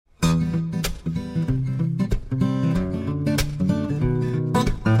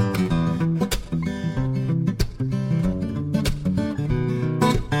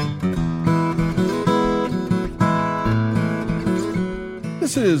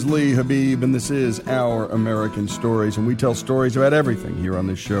This is Lee Habib, and this is Our American Stories, and we tell stories about everything here on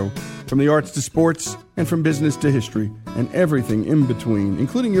this show, from the arts to sports, and from business to history, and everything in between,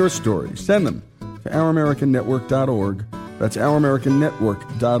 including your stories. Send them to OurAmericanNetwork.org. That's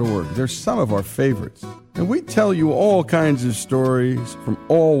OurAmericanNetwork.org. They're some of our favorites. And we tell you all kinds of stories from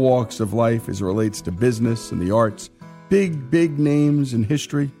all walks of life as it relates to business and the arts, big names in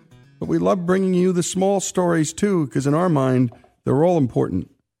history. But we love bringing you the small stories, too, because in our mind, they're all important.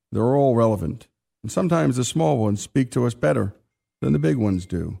 They're all relevant. And sometimes the small ones speak to us better than the big ones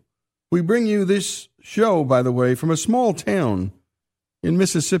do. We bring you this show, by the way, from a small town in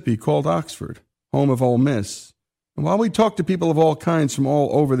Mississippi called Oxford, home of Ole Miss. And while we talk to people of all kinds from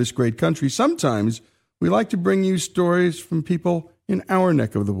all over this great country, sometimes we like to bring you stories from people in our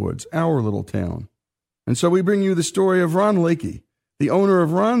neck of the woods, our little town. And so we bring you the story of Ron Lakey, the owner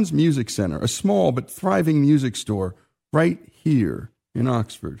of Ron's Music Center, a small but thriving music store right here in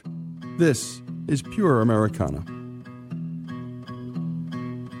Oxford. This is Pure Americana.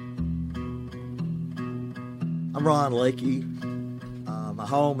 I'm Ron Lakey. My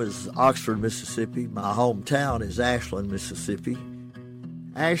home is Oxford, Mississippi. My hometown is Ashland, Mississippi.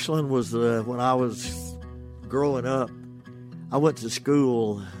 Ashland was, when I was growing up, I went to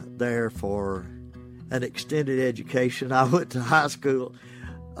school there for an extended education. I went to high school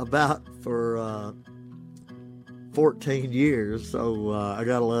for 14 years, so I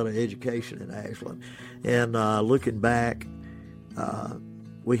got a lot of education in Ashland. And looking back,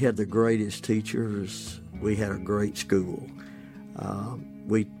 we had the greatest teachers. We had a great school.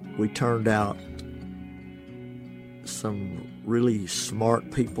 We turned out some really smart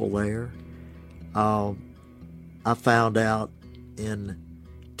people there. I found out in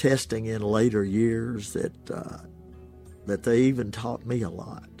testing in later years that they even taught me a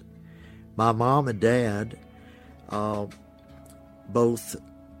lot. My mom and dad both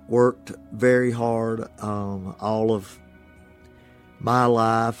worked very hard all of my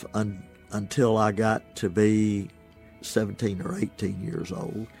life until I got to be 17 or 18 years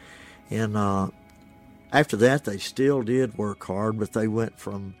old. And after that, they still did work hard, but they went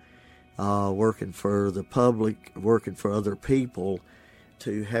from working for the public, working for other people,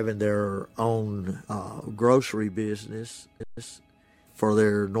 to having their own grocery business for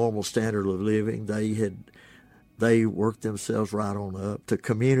their normal standard of living. They worked themselves right on up. The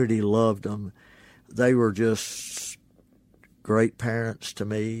community loved them. They were just great parents to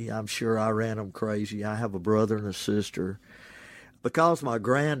me. I'm sure I ran them crazy. I have a brother and a sister. Because my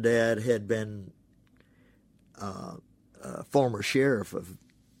granddad had been a former sheriff of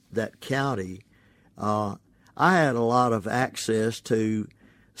that county, I had a lot of access to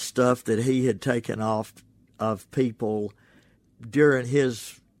stuff that he had taken off of people during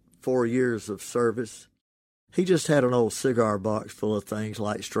his 4 years of service. He just had an old cigar box full of things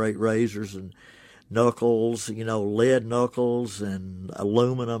like straight razors and knuckles, lead knuckles and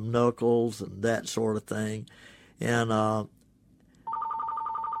aluminum knuckles and that sort of thing. And I've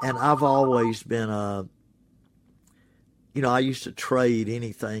always been I used to trade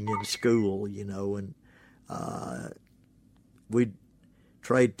anything in school, and we'd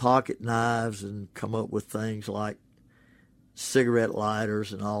trade pocket knives and come up with things like cigarette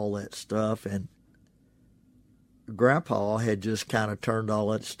lighters and all that stuff. And Grandpa had just kind of turned all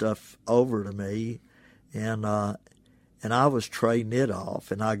that stuff over to me, and I was trading it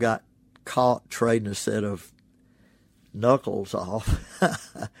off, and I got caught trading a set of knuckles off.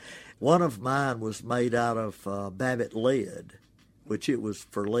 One of mine was made out of Babbitt lead, which it was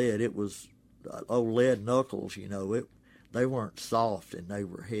for lead. It was old lead knuckles, they weren't soft and they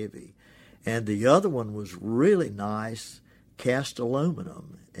were heavy. And the other one was really nice, cast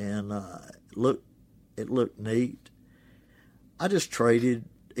aluminum, and it looked neat. I just traded,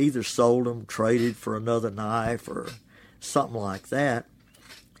 either sold them, traded for another knife or something like that.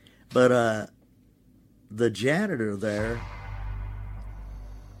 But the janitor there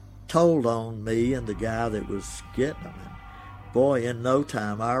told on me and the guy that was getting them. And boy, in no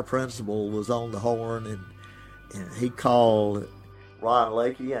time, our principal was on the horn, and he called Ron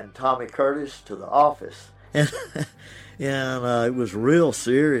Lakey and Tommy Curtis to the office. And it was real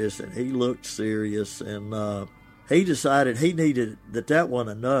serious, and he looked serious, and he decided that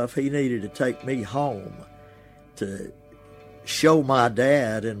wasn't enough. He needed to take me home to show my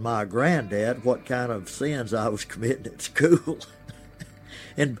dad and my granddad what kind of sins I was committing at school.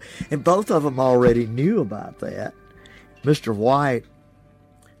 and both of them already knew about that. Mr. White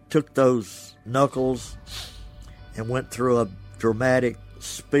took those knuckles and went through a dramatic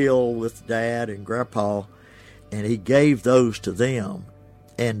spill with Dad and Grandpa, and he gave those to them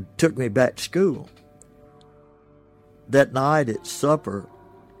and took me back to school. That night at supper,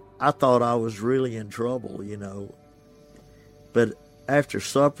 I thought I was really in trouble, you know. But after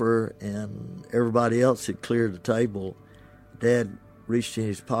supper and everybody else had cleared the table, Dad reached in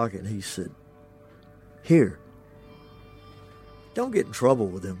his pocket and he said, "Here, don't get in trouble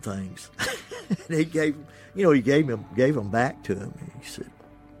with them things." And he gave them back to him. He said,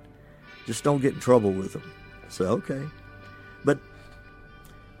 "Just don't get in trouble with them." So, okay. But,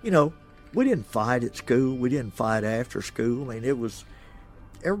 you know, we didn't fight at school. We didn't fight after school. I mean,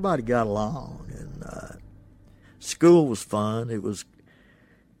 everybody got along, and school was fun. It was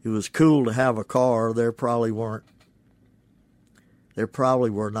cool to have a car. There probably were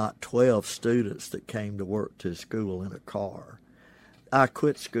not 12 students that came to work to school in a car. I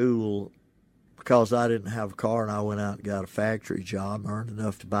quit school because I didn't have a car, and I went out and got a factory job, earned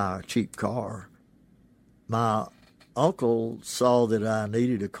enough to buy a cheap car. My uncle saw that I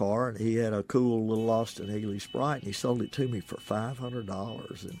needed a car, and he had a cool little Austin Healey Sprite, and he sold it to me for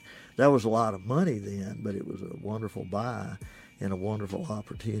 $500. And that was a lot of money then, but it was a wonderful buy and a wonderful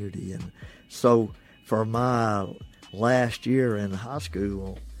opportunity. And so for my last year in high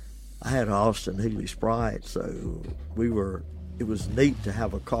school, I had an Austin Healey Sprite, so it was neat to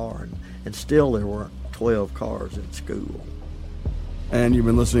have a car, and still there weren't 12 cars in school. And you've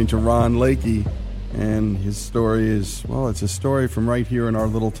been listening to Ron Lakey, and his story is, well, it's a story from right here in our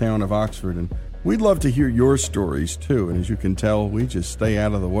little town of Oxford, and we'd love to hear your stories too. And as you can tell, we just stay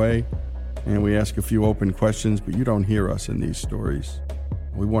out of the way, and we ask a few open questions, but you don't hear us in these stories.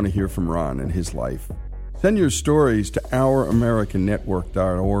 We want to hear from Ron and his life. Send your stories to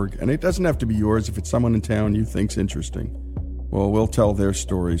ouramericannetwork.org, and it doesn't have to be yours if it's someone in town you think's interesting. Well, we'll tell their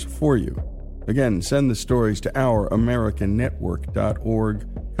stories for you. Again, send the stories to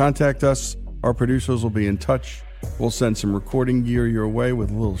ouramericannetwork.org. Contact us. Our producers will be in touch. We'll send some recording gear your way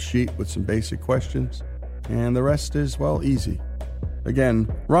with a little sheet with some basic questions. And the rest is, well, easy.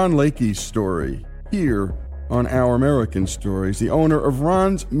 Again, Ron Lakey's story here on Our American Stories, the owner of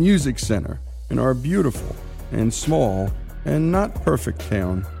Ron's Music Center in our beautiful and small and not perfect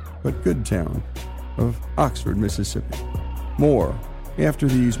town, but good town of Oxford, Mississippi. More after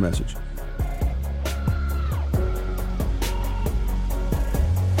these messages.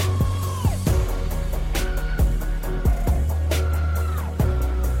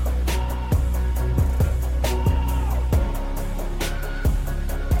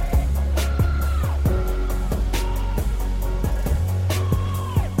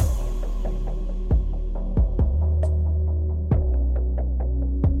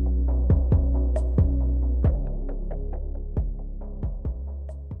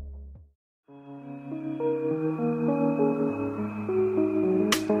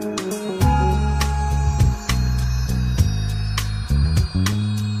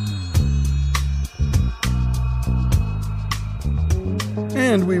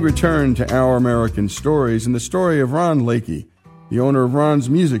 And we return to Our American Stories and the story of Ron Lakey, the owner of Ron's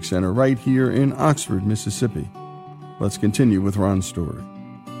Music Center right here in Oxford, Mississippi. Let's continue with Ron's story.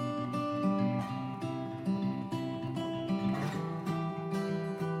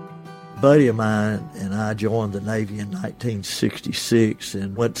 A buddy of mine and I joined the Navy in 1966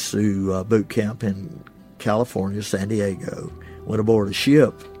 and went to boot camp in California, San Diego. Went aboard a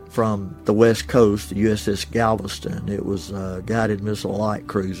ship from the West Coast, the USS Galveston. It was a guided missile light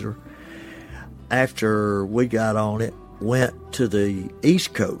cruiser. After we got on it, went to the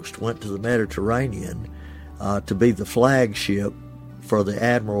East Coast, went to the Mediterranean to be the flagship for the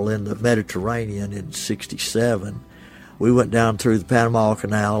Admiral in the Mediterranean in 1967. We went down through the Panama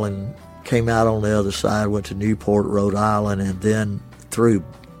Canal and came out on the other side, went to Newport, Rhode Island, and then through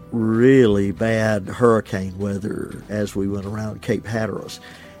really bad hurricane weather as we went around Cape Hatteras.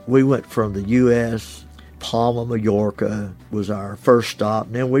 We went from the U.S., Palma, Mallorca was our first stop,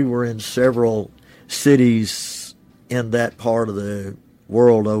 and then we were in several cities in that part of the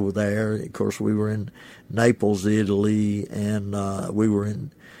world over there. Of course, we were in Naples, Italy, and we were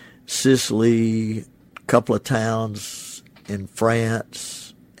in Sicily, a couple of towns in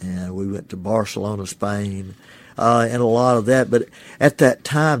France, and we went to Barcelona, Spain, and a lot of that. But at that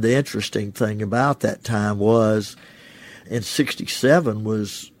time, the interesting thing about that time was in 1967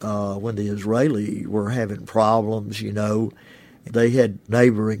 was when the Israelis were having problems, you know. They had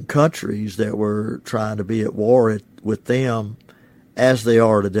neighboring countries that were trying to be at war with them, as they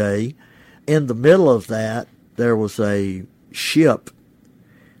are today. In the middle of that, there was a ship,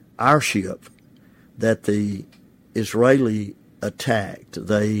 our ship, that the Israeli attacked.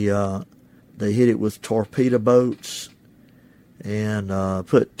 They hit it with torpedo boats and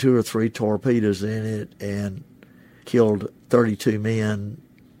put 2 or 3 torpedoes in it and killed 32 men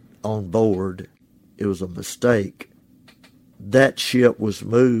on board. It was a mistake that ship was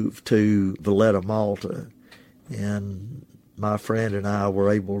moved to Valletta, Malta, and my friend and I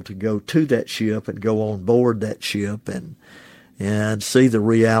were able to go to that ship and go on board that ship and see the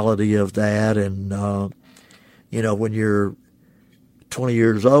reality of that. And, when you're 20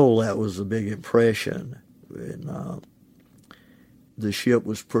 years old, that was a big impression. And the ship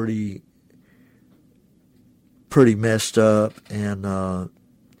was pretty messed up, and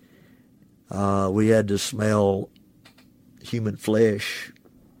we had to smell human flesh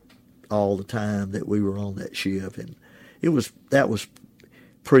all the time that we were on that ship, and that was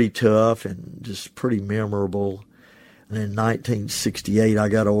pretty tough and just pretty memorable. And in 1968, I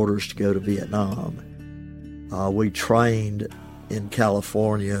got orders to go to Vietnam. We trained in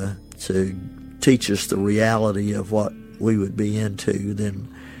California to teach us the reality of what we would be into.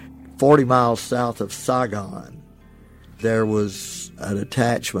 Then 40 miles south of Saigon, there was an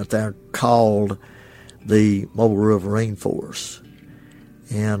attachment there called the Mobile Riverine Force.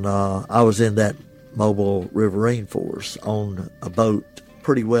 And I was in that Mobile Riverine Force on a boat,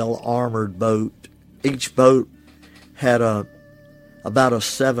 pretty well armored boat. Each boat had about a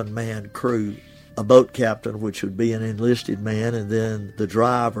 7-man crew, a boat captain, which would be an enlisted man, and then the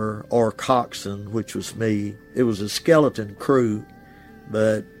driver or coxswain, which was me. It was a skeleton crew,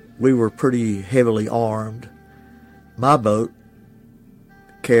 but we were pretty heavily armed. My boat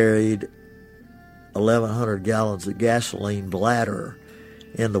carried 1,100 gallons of gasoline bladder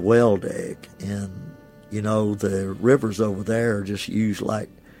in the well deck, and the rivers over there are just used like,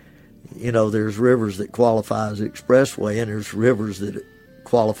 there's rivers that qualify as expressway, and there's rivers that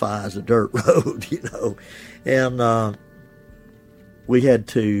qualify as a dirt road, and we had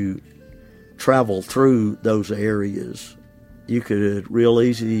to travel through those areas. You could real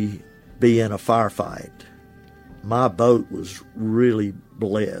easy be in a firefight. My boat was really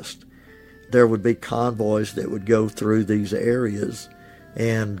blessed. There would be convoys that would go through these areas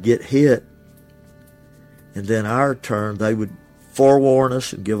and get hit, and then our turn, they would forewarn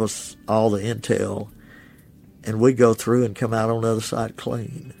us and give us all the intel, and we'd go through and come out on the other side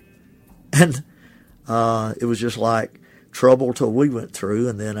clean. And it was just like trouble till we went through,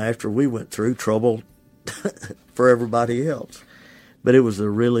 and then after we went through, trouble for everybody else. But it was a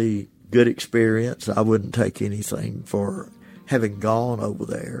really good experience. I wouldn't take anything for having gone over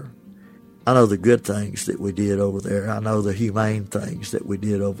there. I know the good things that we did over there. I know the humane things that we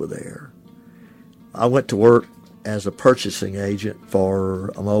did over there. I went to work as a purchasing agent for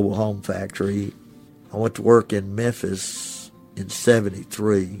a mobile home factory. I went to work in Memphis in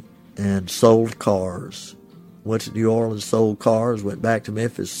 1973 and sold cars. Went to New Orleans, sold cars, went back to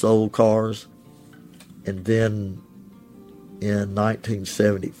Memphis, sold cars. And then in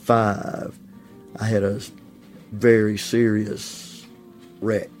 1975, I had a very serious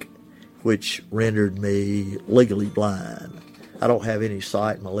wreck, which rendered me legally blind. I don't have any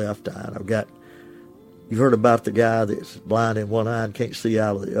sight in my left eye. You've heard about the guy that's blind in one eye and can't see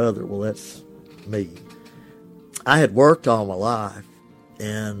out of the other. Well, that's me. I had worked all my life,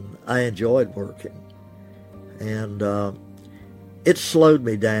 and I enjoyed working. And it slowed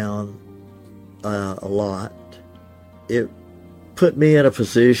me down a lot. It put me in a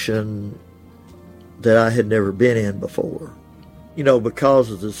position that I had never been in before.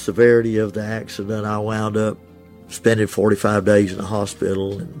 Because of the severity of the accident, I wound up spending 45 days in the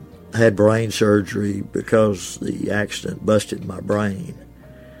hospital and had brain surgery because the accident busted my brain.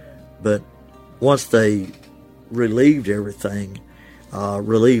 But once they relieved everything,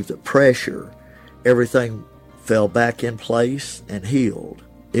 relieved the pressure, everything fell back in place and healed.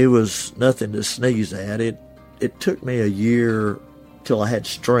 It was nothing to sneeze at. It took me a year till I had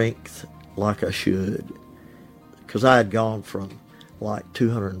strength like I should, because I had gone from like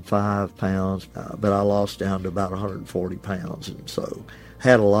 205 pounds, but I lost down to about 140 pounds, and so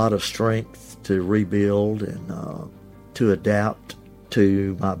had a lot of strength to rebuild and to adapt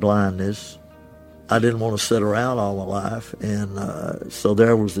to my blindness. I didn't want to sit around all my life, and so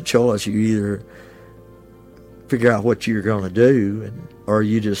there was the choice. You either figure out what you're going to do, or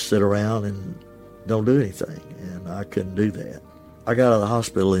you just sit around and don't do anything, and I couldn't do that. I got out of the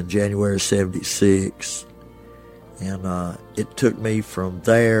hospital in January 1976, and it took me from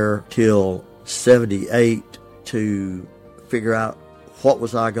there till 1978 to figure out what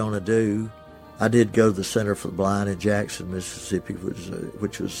was I going to do. I did go to the Center for the Blind in Jackson, Mississippi,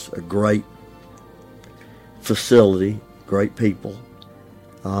 which was a great facility, great people.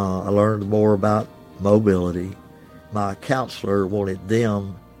 I learned more about mobility. My counselor wanted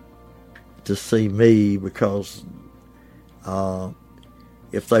them to see me because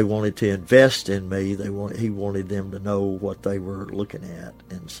if they wanted to invest in me, he wanted them to know what they were looking at.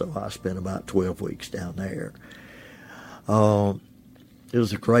 And so I spent about 12 weeks down there. It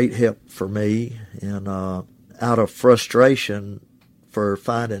was a great help for me, and out of frustration for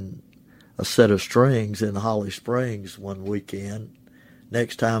finding a set of strings in Holly Springs one weekend,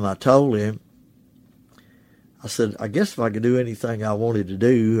 next time I told him, I said, I guess if I could do anything I wanted to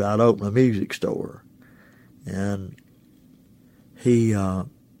do, I'd open a music store. And he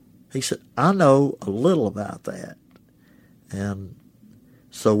said, I know a little about that. And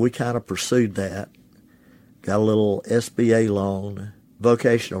so we kind of pursued that. Got a little SBA loan.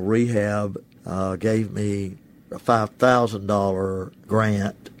 Vocational rehab gave me a $5,000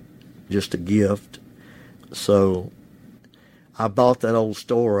 grant, just a gift. So I bought that old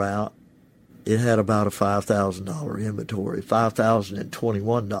store out. It had about a $5,000 inventory,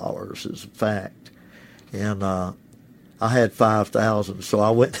 $5,021 is a fact. And I had $5,000, so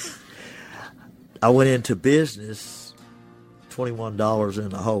I went into business $21 in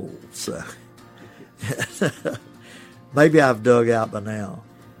the hole. So maybe I've dug out by now.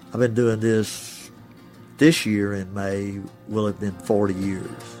 I've been doing this year in May will have been 40 years.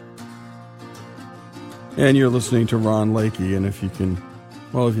 And you're listening to Ron Lakey, and if you can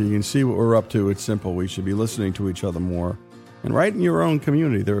see what we're up to, it's simple. We should be listening to each other more. And right in your own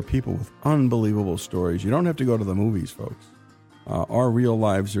community, there are people with unbelievable stories. You don't have to go to the movies, folks. Our real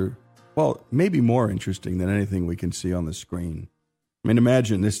lives are, well, maybe more interesting than anything we can see on the screen. I mean,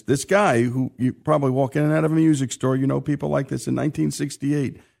 imagine this guy who you probably walk in and out of a music store. You know people like this. In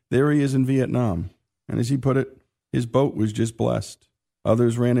 1968, there he is in Vietnam. And as he put it, his boat was just blessed.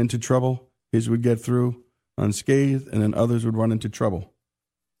 Others ran into trouble. His would get through unscathed, and then others would run into trouble.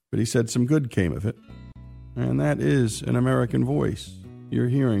 But he said some good came of it. And that is an American voice. You're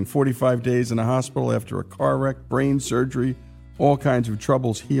hearing 45 days in a hospital after a car wreck, brain surgery, all kinds of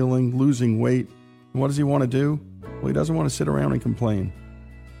troubles healing, losing weight. And what does he want to do? Well, he doesn't want to sit around and complain.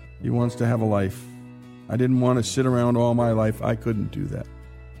 He wants to have a life. I didn't want to sit around all my life. I couldn't do that,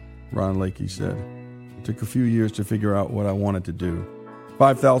 Ron Lakey said. It took a few years to figure out what I wanted to do.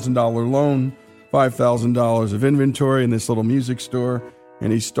 $5,000 loan, $5,000 of inventory in this little music store,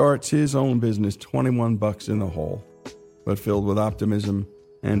 and he starts his own business, $21 in the hole, but filled with optimism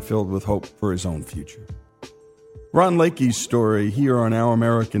and filled with hope for his own future. Ron Lakey's story here on Our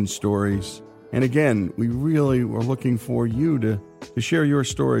American Stories. And again, we really were looking for you to share your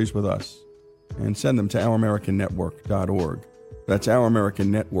stories with us and send them to ouramericannetwork.org. That's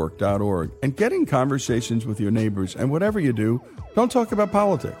ouramericannetwork.org. And get in conversations with your neighbors. And whatever you do, don't talk about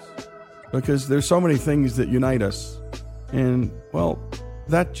politics, because there's so many things that unite us. And, well,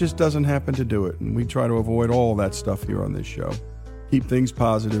 that just doesn't happen to do it. And we try to avoid all that stuff here on this show. Keep things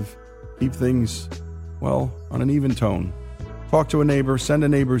positive. Keep things, well, on an even tone. Talk to a neighbor. Send a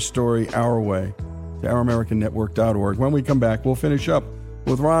neighbor's story our way to ouramericannetwork.org. When we come back, we'll finish up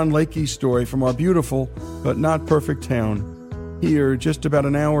with Ron Lakey's story from our beautiful but not perfect town here just about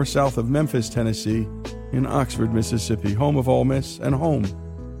an hour south of Memphis, Tennessee, in Oxford, Mississippi, home of Ole Miss and home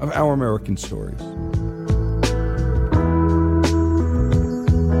of Our American Stories.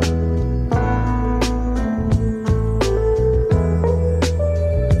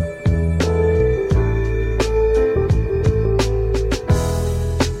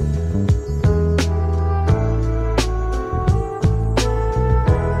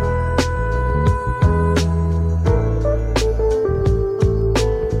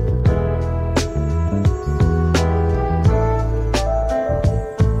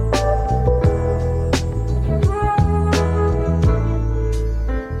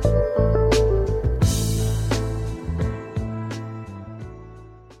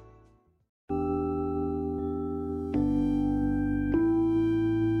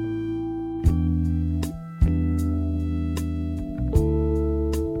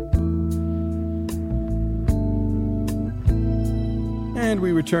 And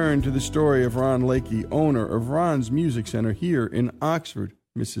we return to the story of Ron Lakey, owner of Ron's Music Center here in Oxford,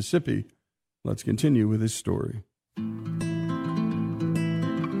 Mississippi. Let's continue with his story.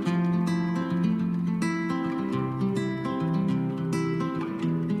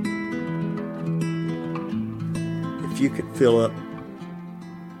 If you could fill up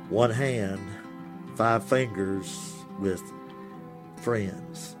one hand, 5 fingers with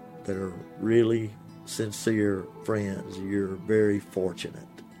friends that are really sincere friends, you're very fortunate.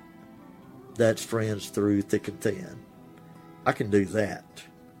 That's friends through thick and thin. I can do that.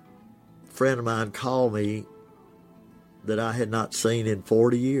 A friend of mine called me that I had not seen in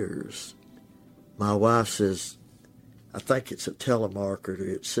 40 years. My wife says, I think it's a telemarketer.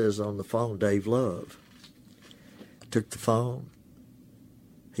 It says on the phone, Dave Love. Took the phone.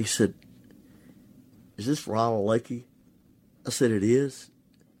 He said, is this Ronald Lakey? I said, it is.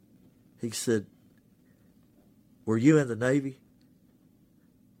 He said, were you in the Navy?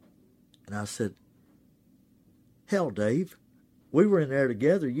 And I said, hell, Dave, we were in there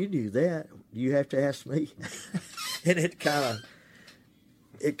together. You knew that. You have to ask me. And it kind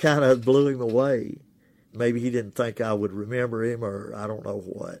of blew him away. Maybe he didn't think I would remember him, or I don't know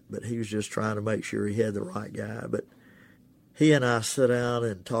what, but he was just trying to make sure he had the right guy. But he and I sat down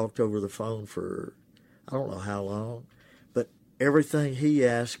and talked over the phone for I don't know how long, but everything he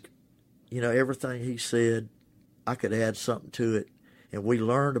asked, everything he said, I could add something to it, and we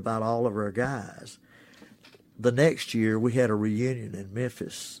learned about all of our guys. The next year, we had a reunion in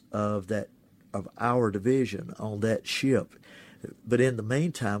Memphis of our division on that ship. But in the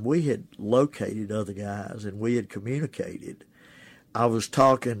meantime, we had located other guys, and we had communicated. I was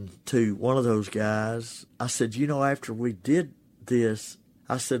talking to one of those guys. I said, after we did this,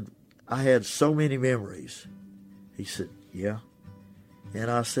 I said, I had so many memories. He said, yeah.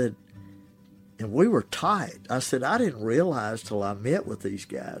 And I said, and we were tight. I said, I didn't realize till I met with these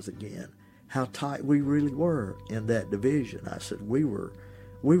guys again how tight we really were in that division. I said, we were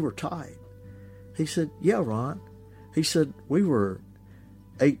tight. He said, yeah, Ron. He said, we were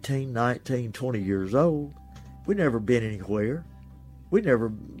 18, 19, 20 years old. We'd never been anywhere.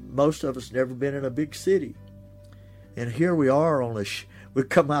 Most of us never been in a big city. And here we are we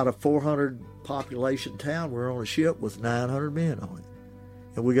come out of 400 population town. We're on a ship with 900 men on it.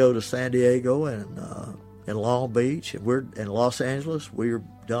 And we go to San Diego and Long Beach, and we're in Los Angeles. We were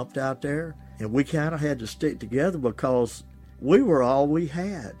dumped out there. And we kind of had to stick together because we were all we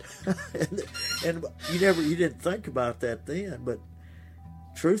had. and you didn't think about that then, but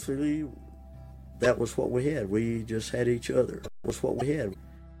truthfully, that was what we had. We just had each other. That was what we had.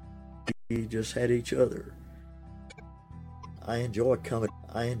 We just had each other. I enjoy coming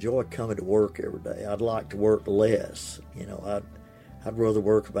to work every day. I'd like to work less. I'd rather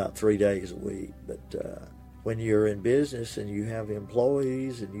work about 3 days a week. But when you're in business and you have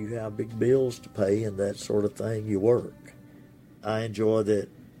employees and you have big bills to pay and that sort of thing, you work. I enjoy that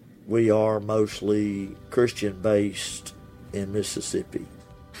we are mostly Christian-based in Mississippi.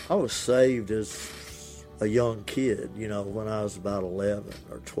 I was saved as a young kid, when I was about 11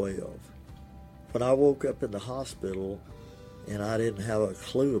 or 12. When I woke up in the hospital and I didn't have a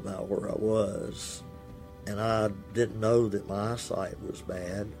clue about where I was, and I didn't know that my eyesight was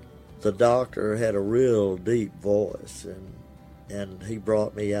bad, the doctor had a real deep voice, and he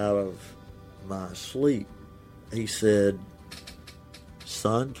brought me out of my sleep. He said,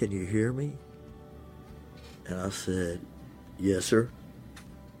 "Son, can you hear me?" And I said, "Yes, sir."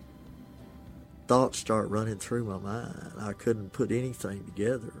 Thoughts start running through my mind. I couldn't put anything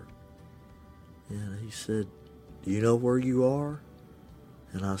together. And he said, "Do you know where you are?"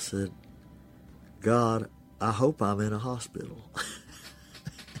 And I said, "God, I hope I'm in a hospital."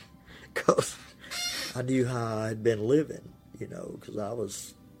 Because I knew how I'd been living, because I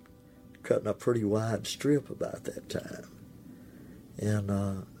was cutting a pretty wide strip about that time.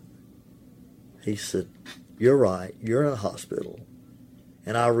 And he said, "You're right, you're in a hospital."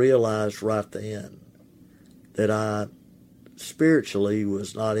 And I realized right then that I spiritually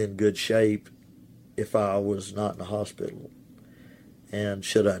was not in good shape if I was not in a hospital. And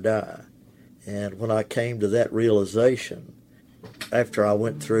should I die? And when I came to that realization, after I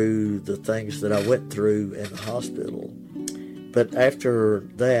went through the things that I went through in the hospital, but after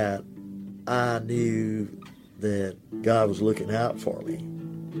that, I knew that God was looking out for me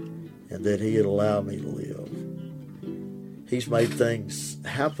and that He had allowed me to live. He's made things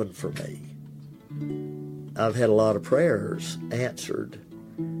happen for me. I've had a lot of prayers answered.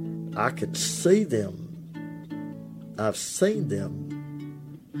 I can see them. I've seen them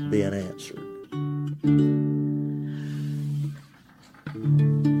being answered.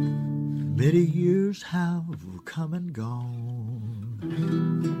 Many years have come and gone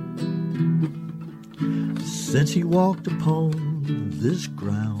since He walked upon this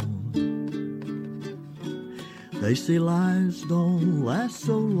ground. They say lives don't last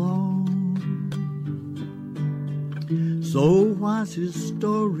so long, so why's His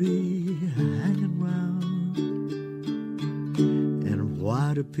story hanging round? And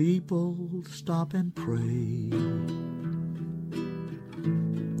why do people stop and pray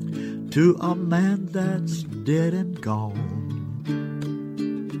to a man that's dead and gone?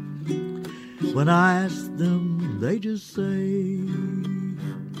 When I ask them, they just say,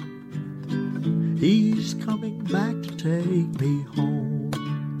 He's coming back to take me home.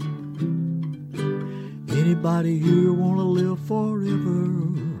 Anybody here want to live forever?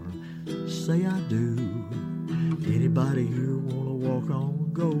 Say I do. Anybody here want to walk on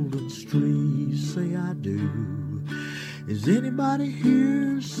golden streets? Say I do. Is anybody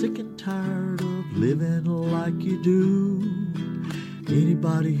here sick and tired of living like you do?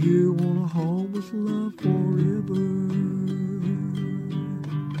 Anybody here want a home with love forever?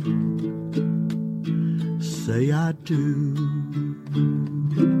 Say I do.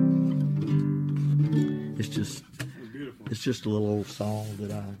 It's just a little old song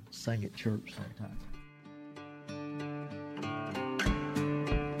that I sing at church sometimes.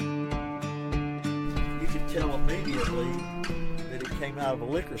 You could tell immediately that it came out of a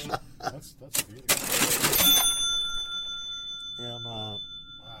liquor store. That's beautiful. And wow,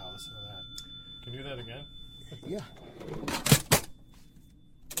 listen to that. Can you do that again? Yeah.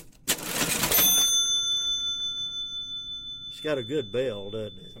 It's got a good bell,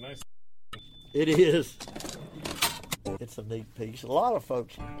 doesn't it? It's a nice. It is. It's a neat piece. A lot of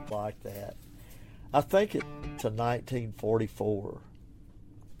folks like that. I think it's a 1944.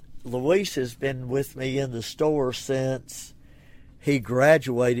 Luis has been with me in the store since he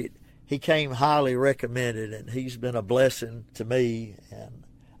graduated. He came highly recommended, and he's been a blessing to me, and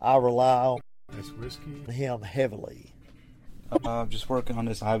I rely on him heavily. Just working on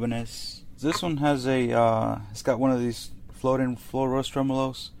this Ibanez. This one has it's got one of these floating floor roast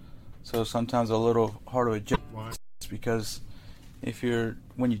tremolos, so sometimes a little hard to adjust. Why? Because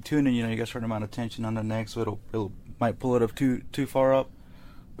when you tune it, you got a certain amount of tension on the neck, so it might pull it up too far up,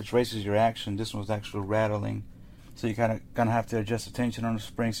 which raises your action. This one's actually rattling, so you kind of have to adjust the tension on the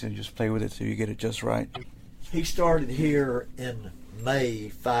spring, so you just play with it till you get it just right. He started here in May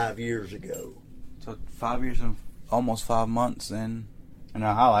 5 years ago. So 5 years and almost 5 months, and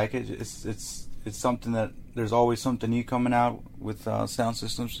I like it. It's something that there's always something new coming out with sound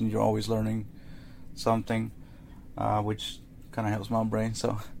systems, and you're always learning something, which kind of helps my brain.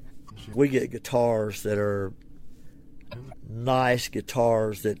 So we get guitars that are nice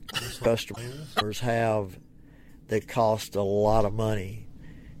guitars that customers have that cost a lot of money,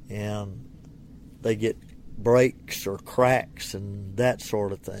 and they get breaks or cracks and that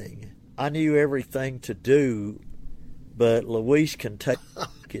sort of thing. I knew everything to do, but Luis can take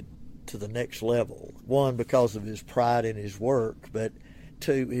it to the next level. One, because of his pride in his work, but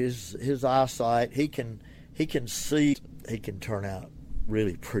two, his eyesight. He can see. He can turn out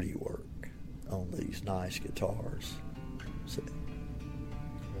really pretty work on these nice guitars. So,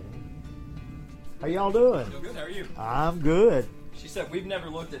 how y'all doing? Feel good. How are you? I'm good. She said we've never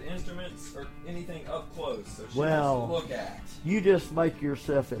looked at instruments or anything up close, so she Well, has to look at. You just make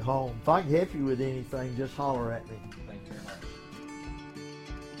yourself at home. If I can help you with anything, just holler at me. Thank you very much.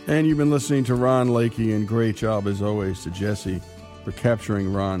 And you've been listening to Ron Lakey, and great job as always to Jesse for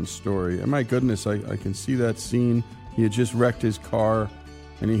capturing Ron's story. And my goodness, I can see that scene. He had just wrecked his car,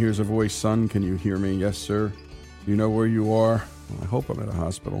 and he hears a voice, "Son, can you hear me?" "Yes, sir." "You know where you are?" "Well, I hope I'm at a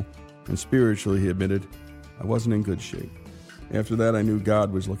hospital." And spiritually, he admitted, "I wasn't in good shape." After that, I knew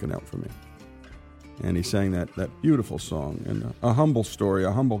God was looking out for me. And he sang that beautiful song, and a humble story,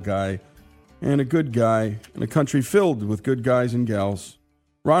 a humble guy, and a good guy, in a country filled with good guys and gals.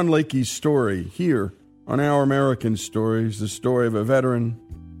 Ron Lakey's story here on Our American Stories, the story of a veteran,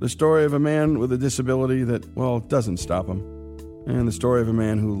 the story of a man with a disability that, well, doesn't stop him, and the story of a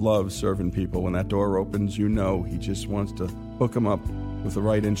man who loves serving people. When that door opens, you know he just wants to hook them up with the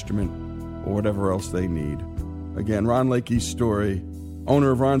right instrument or whatever else they need. Again, Ron Lakey's story,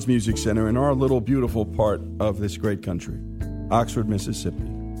 owner of Ron's Music Center in our little beautiful part of this great country, Oxford, Mississippi.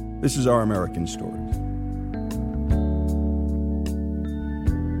 This is Our American Stories.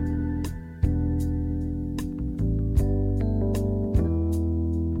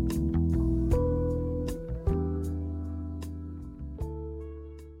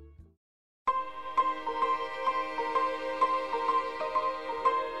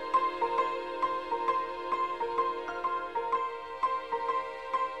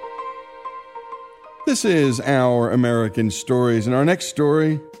 This is Our American Stories, and our next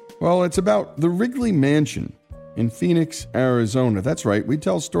story, well, it's about the Wrigley Mansion in Phoenix, Arizona. That's right, we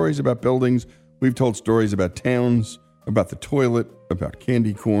tell stories about buildings, we've told stories about towns, about the toilet, about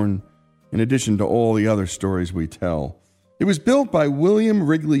candy corn, in addition to all the other stories we tell. It was built by William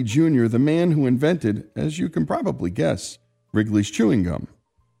Wrigley Jr., the man who invented, as you can probably guess, Wrigley's chewing gum.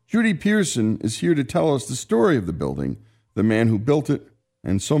 Judy Pearson is here to tell us the story of the building, the man who built it,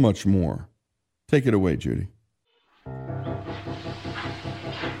 and so much more. Take it away, Judy.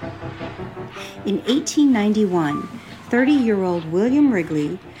 In 1891, 30-year-old William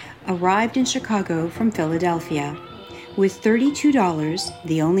Wrigley arrived in Chicago from Philadelphia. With $32,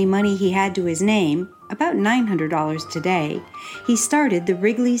 the only money he had to his name, about $900 today, he started the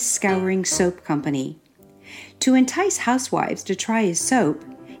Wrigley's Scouring Soap Company. To entice housewives to try his soap,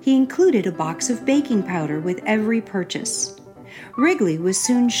 he included a box of baking powder with every purchase. Wrigley was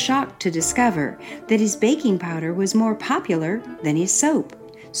soon shocked to discover that his baking powder was more popular than his soap.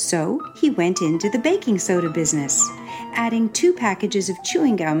 So he went into the baking soda business, adding 2 packages of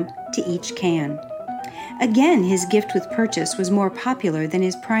chewing gum to each can. Again, his gift with purchase was more popular than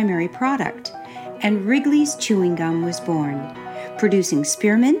his primary product, and Wrigley's chewing gum was born, producing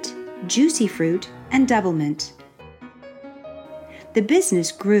spearmint, juicy fruit, and doublemint. The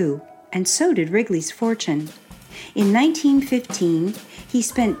business grew, and so did Wrigley's fortune. In 1915, he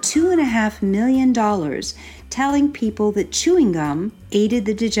spent $2.5 million telling people that chewing gum aided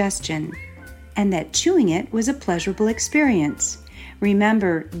the digestion, and that chewing it was a pleasurable experience.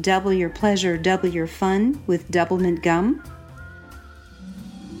 Remember, double your pleasure, double your fun with doublemint gum?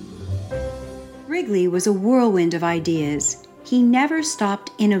 Wrigley was a whirlwind of ideas. He never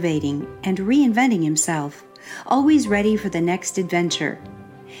stopped innovating and reinventing himself, always ready for the next adventure.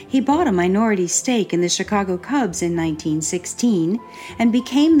 He bought a minority stake in the Chicago Cubs in 1916 and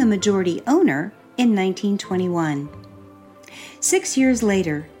became the majority owner in 1921. 6 years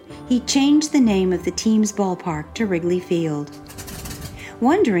later, he changed the name of the team's ballpark to Wrigley Field.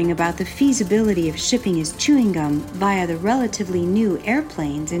 Wondering about the feasibility of shipping his chewing gum via the relatively new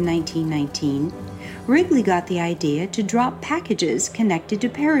airplanes in 1919, Wrigley got the idea to drop packages connected to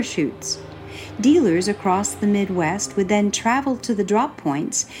parachutes. Dealers across the Midwest would then travel to the drop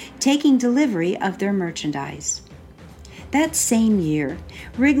points, taking delivery of their merchandise. That same year,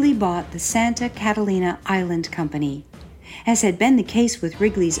 Wrigley bought the Santa Catalina Island Company. As had been the case with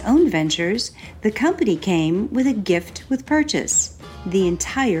Wrigley's own ventures, the company came with a gift with purchase: the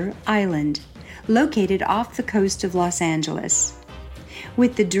entire island, located off the coast of Los Angeles.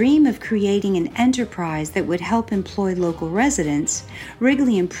 With the dream of creating an enterprise that would help employ local residents,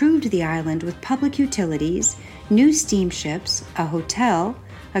 Wrigley improved the island with public utilities, new steamships, a hotel,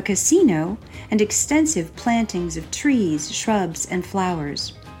 a casino, and extensive plantings of trees, shrubs, and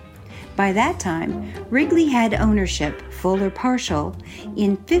flowers. By that time, Wrigley had ownership, full or partial,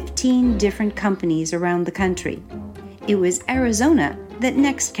 in 15 different companies around the country. It was Arizona that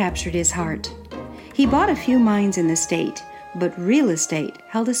next captured his heart. He bought a few mines in the state, but real estate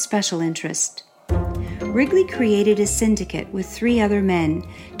held a special interest. Wrigley created a syndicate with 3 other men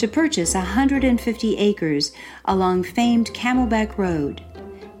to purchase 150 acres along famed Camelback Road.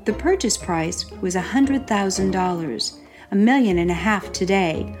 The purchase price was $100,000, $1.5 million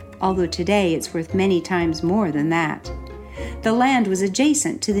today, although today it's worth many times more than that. The land was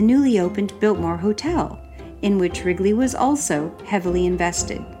adjacent to the newly opened Biltmore Hotel, in which Wrigley was also heavily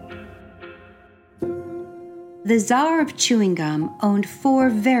invested. The Czar of Chewing Gum owned 4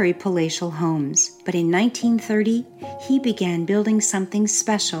 very palatial homes, but in 1930, he began building something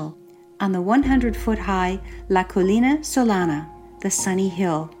special on the 100-foot-high La Colina Solana, the Sunny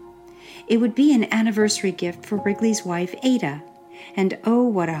Hill. It would be an anniversary gift for Wrigley's wife, Ada, and oh,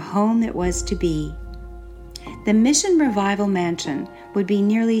 what a home it was to be. The Mission Revival Mansion would be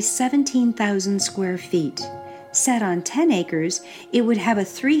nearly 17,000 square feet. Set on 10 acres, it would have a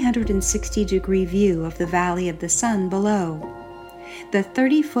 360-degree view of the Valley of the Sun below. The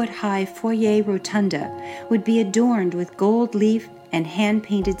 30-foot-high foyer rotunda would be adorned with gold leaf and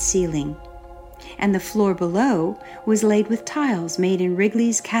hand-painted ceiling, and the floor below was laid with tiles made in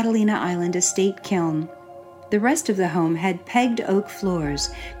Wrigley's Catalina Island estate kiln. The rest of the home had pegged oak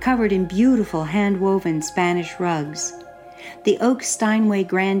floors covered in beautiful hand-woven Spanish rugs. The oak Steinway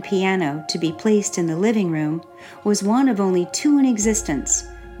grand piano, to be placed in the living room, was one of only 2 in existence,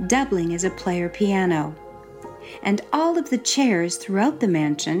 doubling as a player piano. And all of the chairs throughout the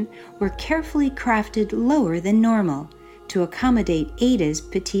mansion were carefully crafted lower than normal to accommodate Ada's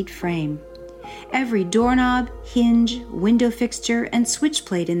petite frame. Every doorknob, hinge, window fixture, and switch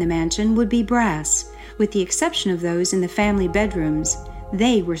plate in the mansion would be brass, with the exception of those in the family bedrooms.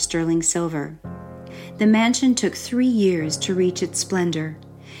 They were sterling silver. The mansion took 3 years to reach its splendor.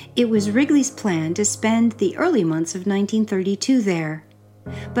 It was Wrigley's plan to spend the early months of 1932 there.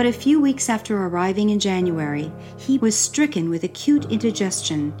 But a few weeks after arriving in January, he was stricken with acute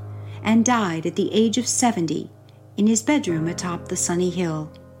indigestion and died at the age of 70 in his bedroom atop the Sunny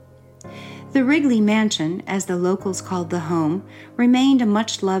Hill. The Wrigley Mansion, as the locals called the home, remained a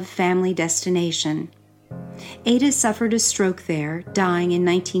much-loved family destination. Ada suffered a stroke there, dying in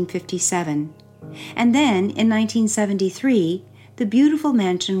 1957. And then, in 1973, the beautiful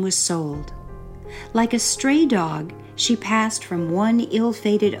mansion was sold. Like a stray dog, she passed from one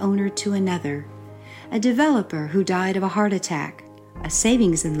ill-fated owner to another. A developer who died of a heart attack, a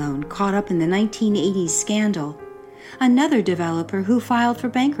savings and loan caught up in the 1980s scandal, another developer who filed for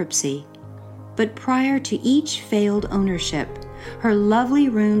bankruptcy. But prior to each failed ownership, Her lovely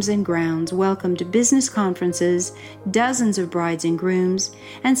rooms and grounds welcomed business conferences, dozens of brides and grooms,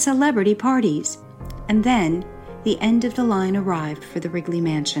 and celebrity parties. And then, the end of the line arrived for the Wrigley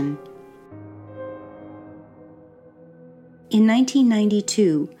Mansion. In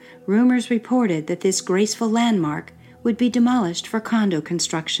 1992, rumors reported that this graceful landmark would be demolished for condo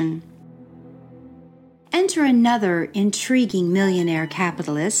construction. Enter another intriguing millionaire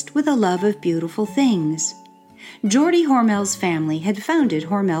capitalist with a love of beautiful things. Geordie Hormel's family had founded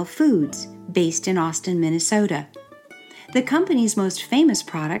Hormel Foods, based in Austin, Minnesota. The company's most famous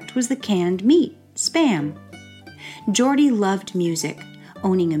product was the canned meat, Spam. Geordie loved music,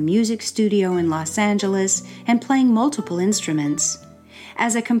 owning a music studio in Los Angeles and playing multiple instruments.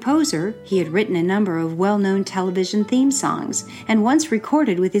 As a composer, he had written a number of well-known television theme songs and once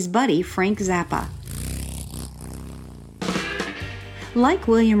recorded with his buddy Frank Zappa. Like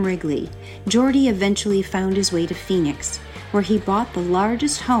William Wrigley, Geordie eventually found his way to Phoenix, where he bought the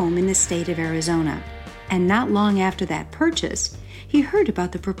largest home in the state of Arizona. And not long after that purchase, he heard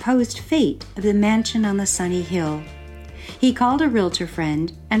about the proposed fate of the mansion on the sunny hill. He called a realtor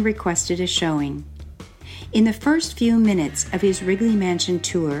friend and requested a showing. In the first few minutes of his Wrigley Mansion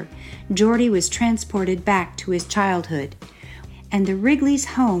tour, Geordie was transported back to his childhood, and the Wrigley's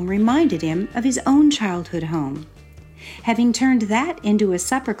home reminded him of his own childhood home. Having turned that into a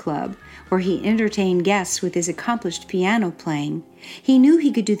supper club where he entertained guests with his accomplished piano playing, he knew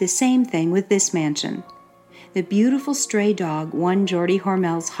he could do the same thing with this mansion. The beautiful stray dog won Geordie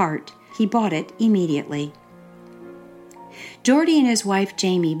Hormel's heart. He bought it immediately. Geordie and his wife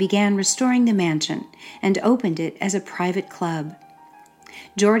Jamie began restoring the mansion and opened it as a private club.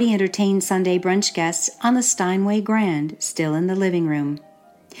 Geordie entertained Sunday brunch guests on the Steinway Grand, still in the living room.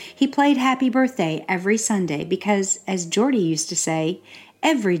 He played Happy Birthday every Sunday because, as Geordie used to say,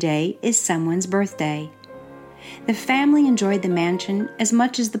 every day is someone's birthday. The family enjoyed the mansion as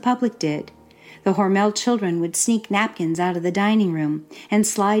much as the public did. The Hormel children would sneak napkins out of the dining room and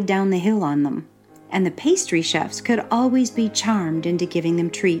slide down the hill on them, and the pastry chefs could always be charmed into giving them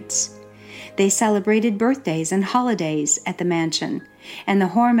treats. They celebrated birthdays and holidays at the mansion, and the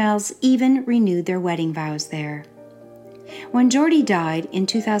Hormels even renewed their wedding vows there. When Geordie died in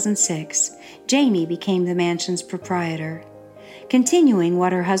 2006, Jamie became the mansion's proprietor. Continuing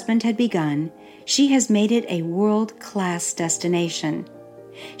what her husband had begun, she has made it a world-class destination.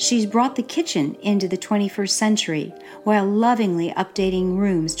 She's brought the kitchen into the 21st century while lovingly updating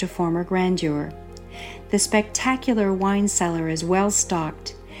rooms to former grandeur. The spectacular wine cellar is well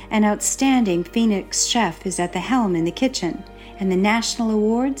stocked. An outstanding Phoenix chef is at the helm in the kitchen, and the national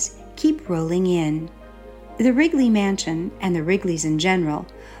awards keep rolling in. The Wrigley Mansion, and the Wrigleys in general,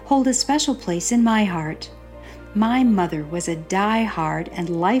 hold a special place in my heart. My mother was a die-hard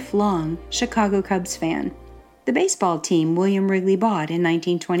and lifelong Chicago Cubs fan, the baseball team William Wrigley bought in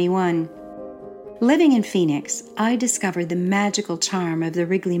 1921. Living in Phoenix, I discovered the magical charm of the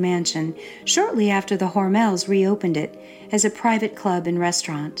Wrigley Mansion shortly after the Hormels reopened it as a private club and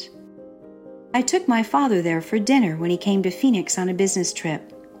restaurant. I took my father there for dinner when he came to Phoenix on a business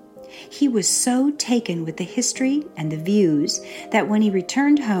trip. He was so taken with the history and the views that when he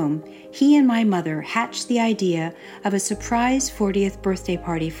returned home, he and my mother hatched the idea of a surprise 40th birthday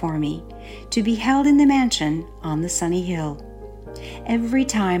party for me, to be held in the mansion on the sunny hill. Every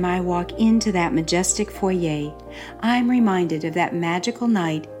time I walk into that majestic foyer, I'm reminded of that magical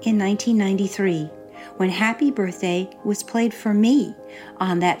night in 1993 when Happy Birthday was played for me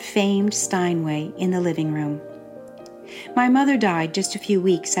on that famed Steinway in the living room. My mother died just a few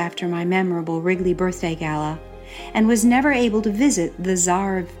weeks after my memorable Wrigley birthday gala and was never able to visit the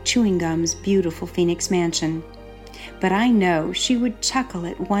Czar of Chewing Gum's beautiful Phoenix mansion. But I know she would chuckle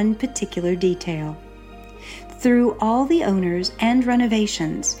at one particular detail. Through all the owners and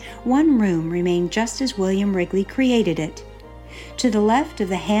renovations, one room remained just as William Wrigley created it. To the left of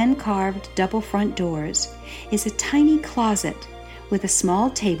the hand-carved double front doors is a tiny closet with a small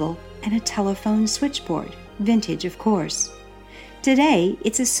table and a telephone switchboard, vintage of course. Today,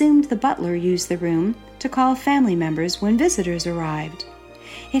 it's assumed the butler used the room to call family members when visitors arrived.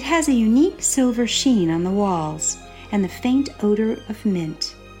 It has a unique silver sheen on the walls and the faint odor of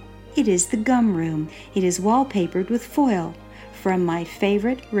mint. It is the gum room. It is wallpapered with foil from my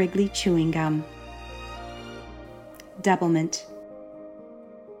favorite Wrigley chewing gum. Doublemint.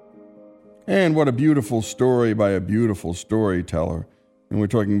 And what a beautiful story by a beautiful storyteller. And we're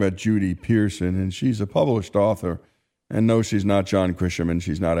talking about Judy Pearson, and she's a published author. And no, she's not John Grisham, and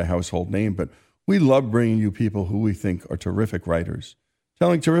she's not a household name, but we love bringing you people who we think are terrific writers,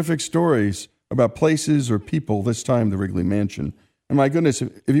 telling terrific stories about places or people, this time the Wrigley Mansion. And my goodness,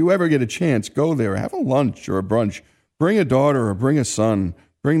 if you ever get a chance, go there, have a lunch or a brunch, Bring a daughter or bring a son,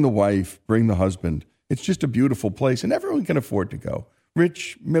 bring the wife, bring the husband. It's just a beautiful place, and everyone can afford to go.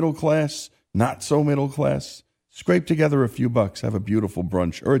 Rich, middle class, not so middle class. Scrape together a few bucks, have a beautiful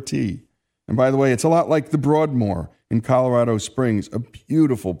brunch or a tea. And by the way, it's a lot like the Broadmoor in Colorado Springs, a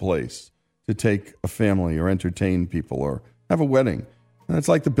beautiful place to take a family or entertain people or have a wedding. And it's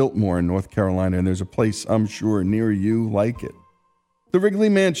like the Biltmore in North Carolina, and there's a place, I'm sure, near you like it. The Wrigley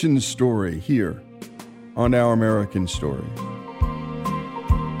Mansion story here on Our American Story.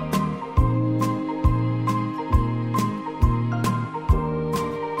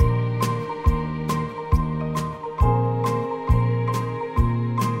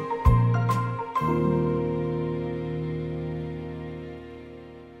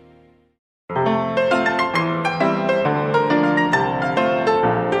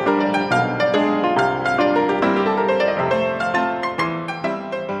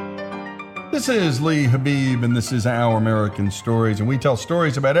 This is Lee Habib, and this is Our American Stories, and we tell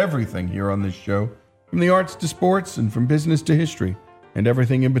stories about everything here on this show, from the arts to sports and from business to history, and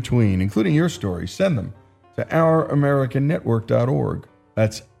everything in between, including your stories. Send them to OurAmericanNetwork.org.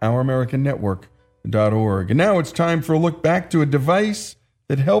 That's OurAmericanNetwork.org. And now it's time for a look back to a device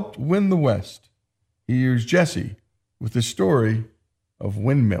that helped win the West. Here's Jesse with the story of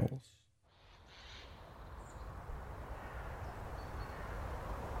Windmills.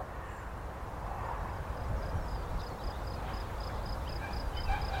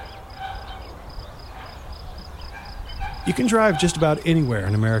 You can drive just about anywhere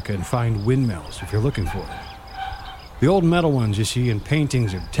in America and find windmills if you're looking for it. The old metal ones you see in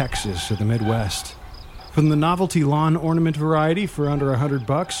paintings of Texas or the Midwest. From the novelty lawn ornament variety for under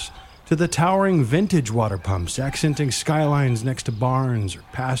 $100 to the towering vintage water pumps accenting skylines next to barns or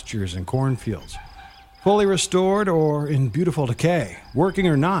pastures and cornfields. Fully restored or in beautiful decay, working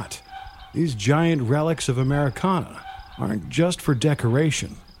or not, these giant relics of Americana aren't just for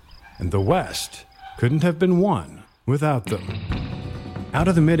decoration. And the West couldn't have been won without them. Out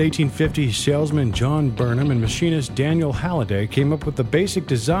of the mid-1850s, salesman John Burnham and machinist Daniel Halliday came up with the basic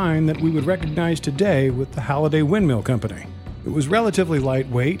design that we would recognize today with the Halliday Windmill Company. It was relatively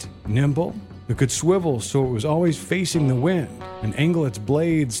lightweight, nimble, it could swivel so it was always facing the wind, and angle its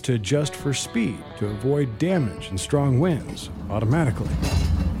blades to adjust for speed to avoid damage in strong winds automatically.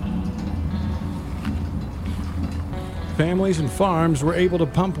 Families and farms were able to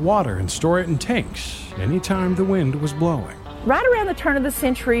pump water and store it in tanks anytime the wind was blowing. Right around the turn of the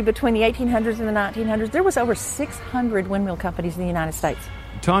century, between the 1800s and the 1900s, there was over 600 windmill companies in the United States.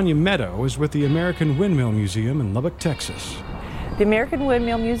 Tanya Meadow is with the American Windmill Museum in Lubbock, Texas. The American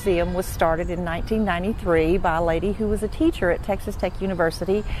Windmill Museum was started in 1993 by a lady who was a teacher at Texas Tech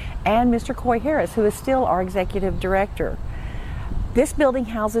University and Mr. Coy Harris, who is still our executive director. This building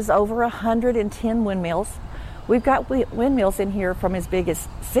houses over 110 windmills. We've got windmills in here from as big as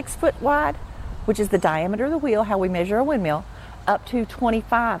 6 foot wide, which is the diameter of the wheel, how we measure a windmill, up to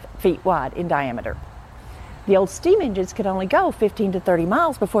 25 feet wide in diameter. The old steam engines could only go 15 to 30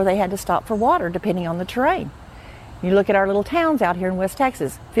 miles before they had to stop for water, depending on the terrain. You look at our little towns out here in West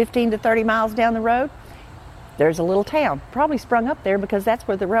Texas, 15 to 30 miles down the road, there's a little town, probably sprung up there because that's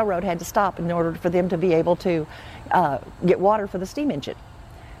where the railroad had to stop in order for them to be able to get water for the steam engine.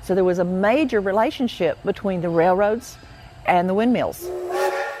 So there was a major relationship between the railroads and the windmills.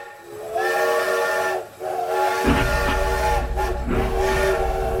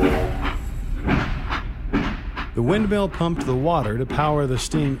 The windmill pumped the water to power the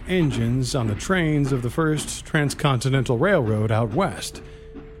steam engines on the trains of the first transcontinental railroad out west.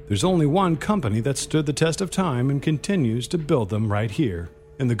 There's only one company that stood the test of time and continues to build them right here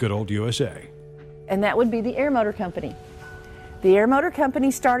in the good old USA. And that would be the Air Motor Company. The Air Motor Company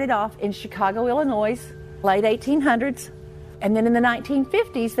started off in Chicago, Illinois, late 1800s, and then in the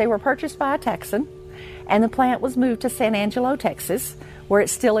 1950s they were purchased by a Texan, and the plant was moved to San Angelo, Texas, where it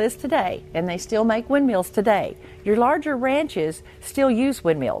still is today, and they still make windmills today. Your larger ranches still use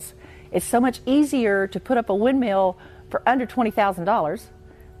windmills. It's so much easier to put up a windmill for under $20,000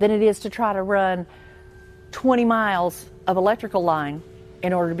 than it is to try to run 20 miles of electrical line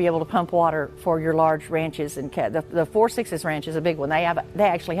in order to be able to pump water for your large ranches. And the 4-6 ranch is a big one. They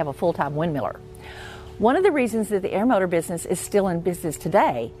actually have a full-time windmiller. One of the reasons that the air motor business is still in business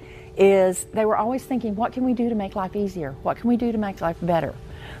today is they were always thinking, what can we do to make life easier? What can we do to make life better?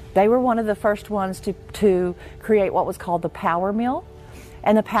 They were one of the first ones to create what was called the power mill.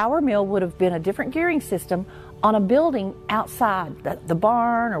 And the power mill would have been a different gearing system on a building outside, the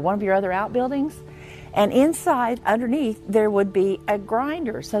barn or one of your other outbuildings. And inside, underneath, there would be a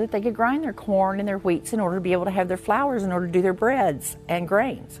grinder so that they could grind their corn and their wheats in order to be able to have their flours in order to do their breads and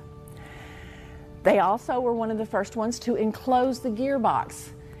grains. They also were one of the first ones to enclose the gearbox.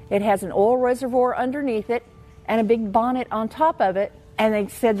 It has an oil reservoir underneath it and a big bonnet on top of it, and they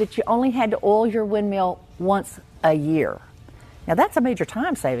said that you only had to oil your windmill once a year. Now that's a major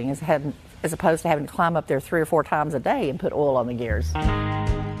time saving as opposed to having to climb up there 3 or 4 times a day and put oil on the gears.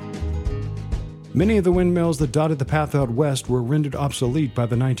 Many of the windmills that dotted the path out west were rendered obsolete by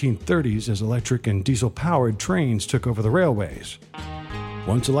the 1930s as electric and diesel-powered trains took over the railways.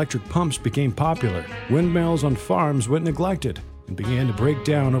 Once electric pumps became popular, windmills on farms went neglected and began to break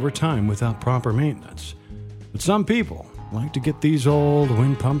down over time without proper maintenance. But some people like to get these old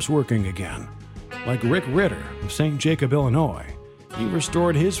wind pumps working again. Like Rick Ritter of St. Jacob, Illinois. He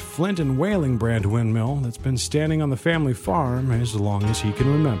restored his Flint and Whaling brand windmill that's been standing on the family farm as long as he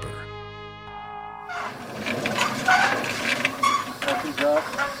can remember.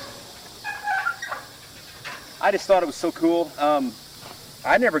 I just thought it was so cool.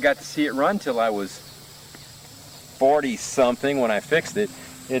 I never got to see it run till I was 40-something when I fixed it.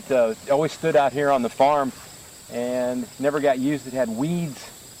 It always stood out here on the farm and never got used. It had weeds,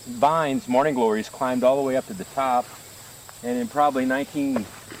 vines, morning glories climbed all the way up to the top. And in probably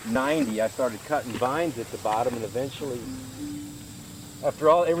 1990, I started cutting vines at the bottom, and eventually, after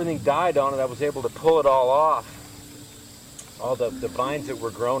everything died on it, I was able to pull it all off. All the vines that were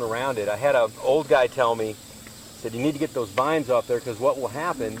grown around it. I had an old guy tell me, said, you need to get those vines off there, because what will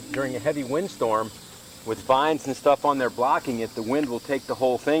happen during a heavy windstorm with vines and stuff on there blocking it, the wind will take the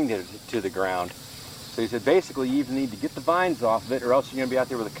whole thing to the ground. So he said, basically, you either need to get the vines off of it, or else you're going to be out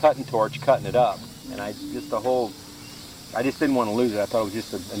there with a cutting torch cutting it up. And I just didn't want to lose it. I thought it was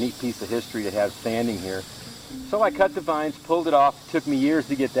just a neat piece of history to have standing here. So I cut the vines, pulled it off. It took me years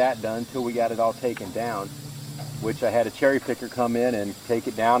to get that done until we got it all taken down, which I had a cherry picker come in and take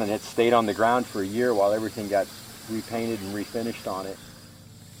it down, and it stayed on the ground for a year while everything got repainted and refinished on it.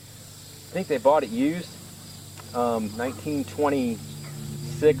 I think they bought it used.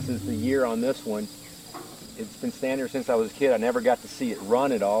 1926 is the year on this one. It's been standing here since I was a kid. I never got to see it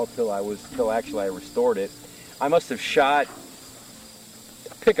run at all till actually I restored it. I must have shot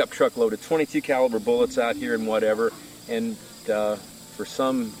a pickup truck load of 22 caliber bullets out here and whatever, and for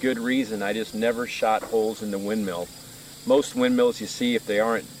some good reason I just never shot holes in the windmill. Most windmills you see, if they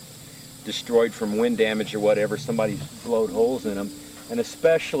aren't destroyed from wind damage or whatever, somebody's blowed holes in them, and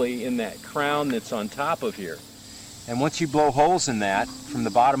especially in that crown that's on top of here. And once you blow holes in that, from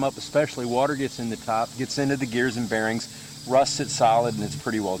the bottom up especially, water gets in the top, gets into the gears and bearings, rusts it solid, and it's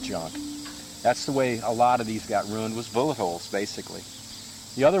pretty well junk. That's the way a lot of these got ruined, was bullet holes, basically.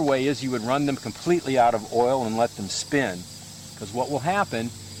 The other way is you would run them completely out of oil and let them spin. Because what will happen,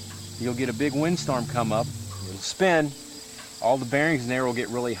 you'll get a big windstorm come up, it'll spin, all the bearings in there will get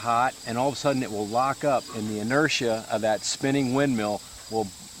really hot, and all of a sudden it will lock up, and the inertia of that spinning windmill will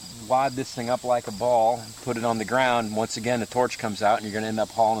wad this thing up like a ball, put it on the ground. Once again, the torch comes out, and you're going to end up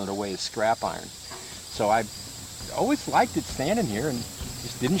hauling it away as scrap iron. So I always liked it standing here and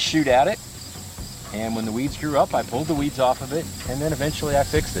just didn't shoot at it. And when the weeds grew up, I pulled the weeds off of it, and then eventually I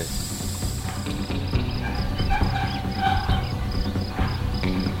fixed it.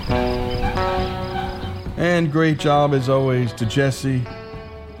 And great job, as always, to Jesse.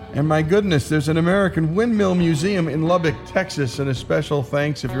 And my goodness, there's an American Windmill Museum in Lubbock, Texas, and a special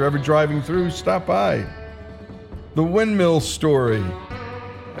thanks if you're ever driving through, stop by. The Windmill Story,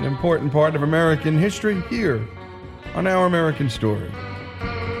 an important part of American history here on Our American Story.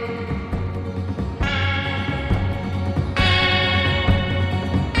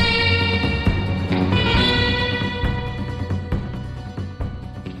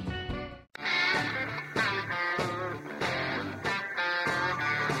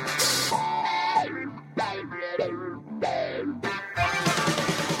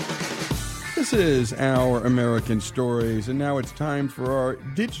 This is Our American Stories, and now it's time for our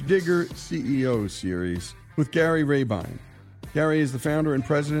Ditch Digger CEO series with Gary Rabine. Gary is the founder and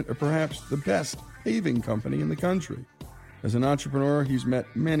president of perhaps the best paving company in the country. As an entrepreneur, he's met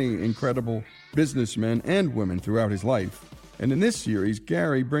many incredible businessmen and women throughout his life, and in this series,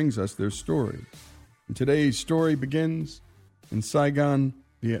 Gary brings us their story. And today's story begins in Saigon,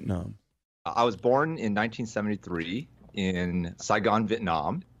 Vietnam. I was born in 1973 in Saigon,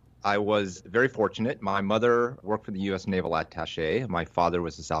 Vietnam. I was very fortunate. My mother worked for the U.S. Naval Attaché. My father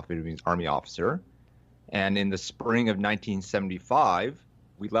was a South Vietnamese Army officer. And in the spring of 1975,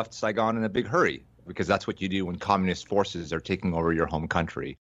 we left Saigon in a big hurry, because that's what you do when communist forces are taking over your home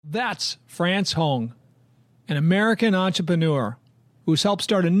country. That's France Hong, an American entrepreneur who's helped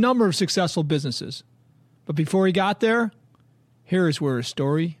start a number of successful businesses. But before he got there, here is where his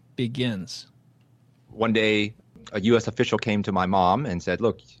story begins. One day, a U.S. official came to my mom and said,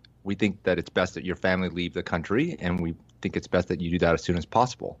 look, We think that it's best that your family leave the country, and we think it's best that you do that as soon as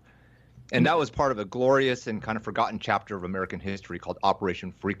possible. And that was part of a glorious and kind of forgotten chapter of American history called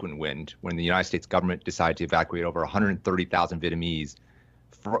Operation Frequent Wind, when the United States government decided to evacuate over 130,000 Vietnamese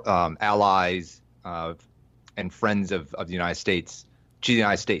allies and friends of the United States to the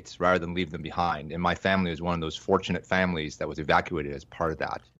United States rather than leave them behind. And my family was one of those fortunate families that was evacuated as part of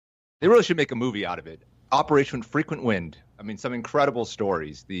that. They really should make a movie out of it. Operation Frequent Wind. I mean, some incredible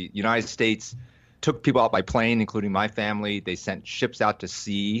stories. The United States took people out by plane, including my family. They sent ships out to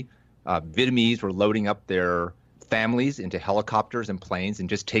sea. Vietnamese were loading up their families into helicopters and planes and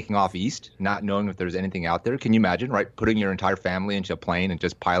just taking off east, not knowing if there's anything out there. Can you imagine, right? Putting your entire family into a plane and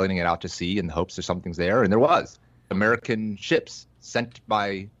just piloting it out to sea in the hopes that something's there. And there was. American ships sent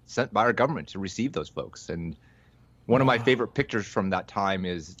by our government to receive those folks. And one of my favorite pictures from that time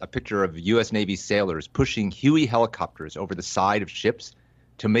is a picture of U.S. Navy sailors pushing Huey helicopters over the side of ships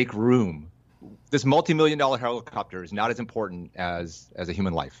to make room. This multi-million-dollar helicopter is not as important as a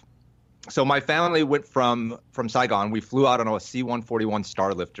human life. So my family went from Saigon. We flew out on a C-141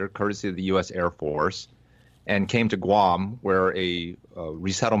 Starlifter, courtesy of the U.S. Air Force, and came to Guam, where a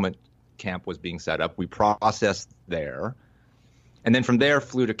resettlement camp was being set up. We processed there. And then from there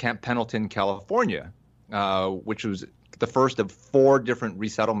flew to Camp Pendleton, California, which was the first of 4 different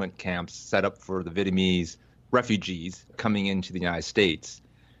resettlement camps set up for the Vietnamese refugees coming into the United States.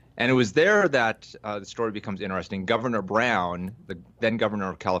 And it was there that the story becomes interesting. Governor Brown, the then governor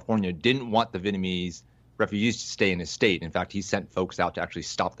of California, didn't want the Vietnamese refugees to stay in his state. In fact, he sent folks out to actually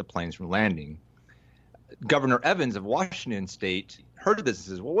stop the planes from landing. Governor Evans of Washington State heard of this and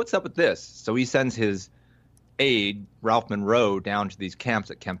says, well, what's up with this? So he sends his aide, Ralph Monroe, down to these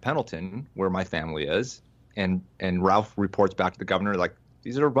camps at Camp Pendleton, where my family is. And Ralph reports back to the governor, like,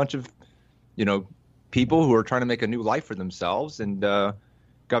 these are a bunch of, people who are trying to make a new life for themselves. And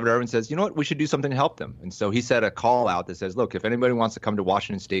Governor Evans says, you know what, we should do something to help them. And so he set a call out that says, look, if anybody wants to come to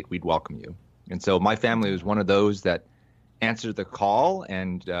Washington State, we'd welcome you. And so my family was one of those that answered the call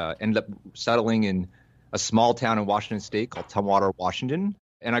and ended up settling in a small town in Washington State called Tumwater, Washington.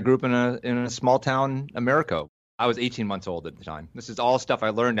 And I grew up in a small town, America. I was 18 months old at the time. This is all stuff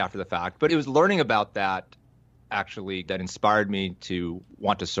I learned after the fact. But it was learning about that, actually, that inspired me to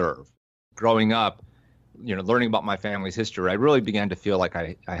want to serve. Growing up, learning about my family's history, I really began to feel like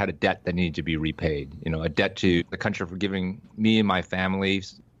I had a debt that needed to be repaid. A debt to the country for giving me and my family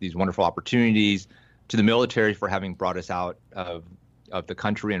these wonderful opportunities, to the military for having brought us out of the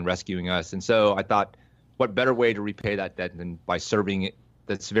country and rescuing us. And so I thought, what better way to repay that debt than by serving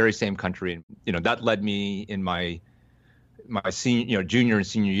this very same country? And that led me in my senior, junior and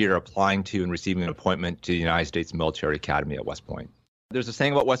senior year applying to and receiving an appointment to the United States Military Academy at West Point. There's a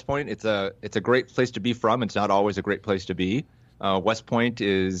saying about West Point, it's a great place to be from. It's not always a great place to be. West Point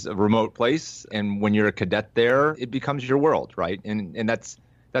is a remote place, and when you're a cadet there, it becomes your world, right? And that's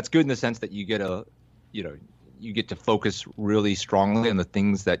good in the sense that you get to focus really strongly on the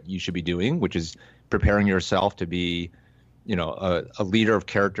things that you should be doing, which is preparing yourself to be, a leader of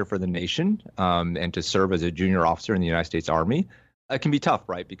character for the nation, and to serve as a junior officer in the United States Army. It can be tough,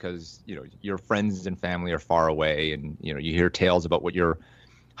 right? Because, your friends and family are far away, and, you hear tales about what your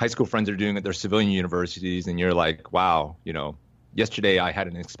high school friends are doing at their civilian universities, and you're like, wow, yesterday I had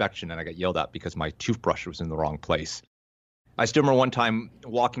an inspection and I got yelled at because my toothbrush was in the wrong place. I still remember one time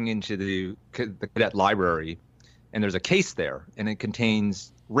walking into the cadet library, and there's a case there, and it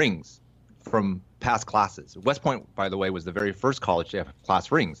contains rings from past classes. West Point, by the way, was the very first college to have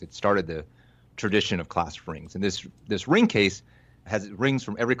class rings. It started the tradition of class rings. And this ring case has rings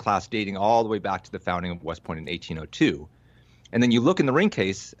from every class dating all the way back to the founding of West Point in 1802. And then you look in the ring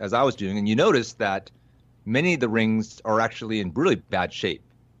case, as I was doing, and you notice that many of the rings are actually in really bad shape.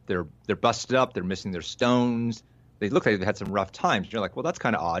 They're busted up, they're missing their stones, they look like they've had some rough times. You're like, well, that's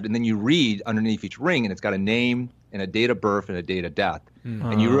kind of odd. And then you read underneath each ring, and it's got a name and a date of birth and a date of death.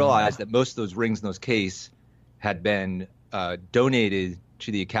 And you realize that most of those rings in those cases had been donated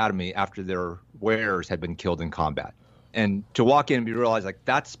to the academy after their wearers had been killed in combat. And to walk in and realize, like,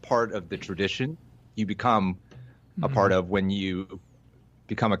 that's part of the tradition you become a part of when you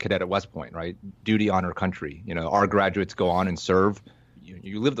become a cadet at West Point, right? Duty, honor, country. Our graduates go on and serve.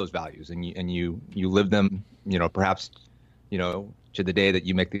 You live those values, and you live them, perhaps, to the day that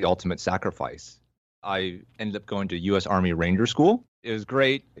you make the ultimate sacrifice. I ended up going to U.S. Army Ranger School. It was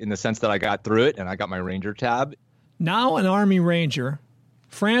great in the sense that I got through it, and I got my Ranger tab. Now an Army Ranger,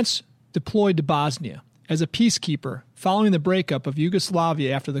 France deployed to Bosnia as a peacekeeper following the breakup of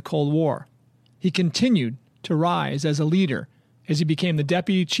Yugoslavia after the Cold War. He continued to rise as a leader as he became the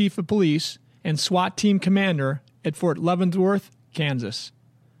Deputy Chief of Police and SWAT Team Commander at Fort Leavenworth, Kansas.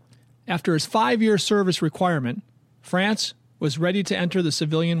 After his 5-year service requirement, France was ready to enter the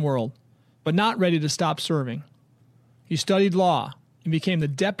civilian world, but not ready to stop serving. He studied law and became the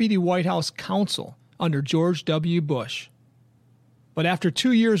Deputy White House Counsel under George W. Bush. But after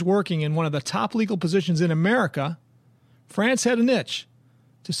 2 years working in one of the top legal positions in America, France had an itch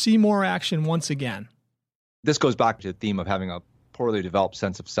to see more action once again. This goes back to the theme of having a poorly developed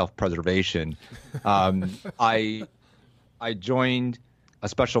sense of self-preservation. I joined a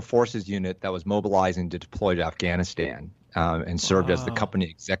special forces unit that was mobilizing to deploy to Afghanistan and served as the company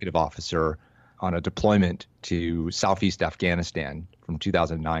executive officer on a deployment to southeast Afghanistan from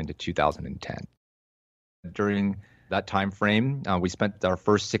 2009 to 2010. During that time frame, we spent our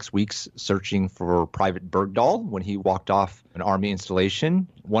first 6 weeks searching for Private Bergdahl when he walked off an Army installation.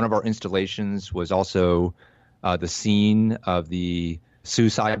 One of our installations was also the scene of the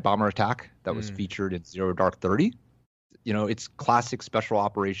suicide bomber attack that was featured in Zero Dark 30. You know, it's classic special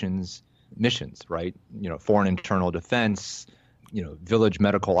operations missions, right? You know, foreign internal defense, you know, village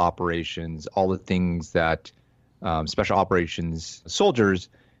medical operations, all the things that special operations soldiers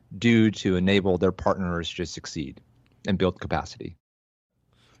do to enable their partners to succeed and build capacity.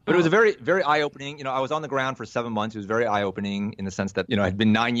 But it was a very, very eye-opening. You know, I was on the ground for 7 months. It was very eye-opening in the sense that, you know, it had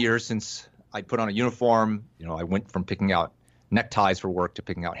been 9 years since I put on a uniform. You know, I went from picking out neckties for work to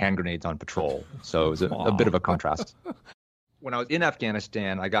picking out hand grenades on patrol. So it was a bit of a contrast. When I was in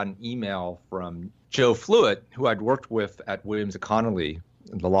Afghanistan, I got an email from Joe Fluitt, who I'd worked with at Williams & Connolly,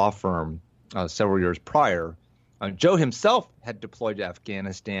 the law firm, several years prior. Joe himself had deployed to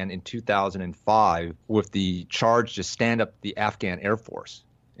Afghanistan in 2005 with the charge to stand up the Afghan Air Force.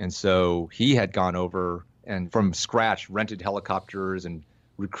 And so he had gone over and from scratch rented helicopters and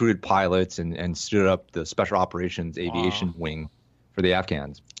recruited pilots and stood up the Special Operations Aviation Wing for the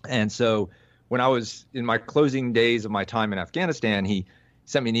Afghans. And so when I was in my closing days of my time in Afghanistan, he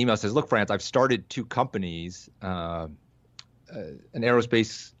sent me an email that says, look, France, I've started 2 companies, an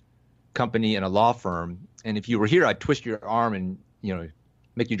aerospace company and a law firm. And if you were here, I'd twist your arm and, you know,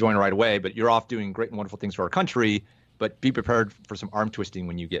 make you join right away. But you're off doing great and wonderful things for our country. But be prepared for some arm twisting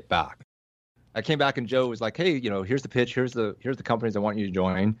when you get back. I came back and Joe was like, hey, you know, here's the pitch. Here's the companies I want you to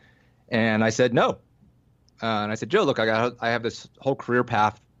join. And I said, no. And I said, Joe, look, I have this whole career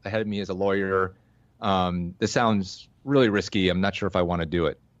path ahead of me as a lawyer. This sounds really risky. I'm not sure if I want to do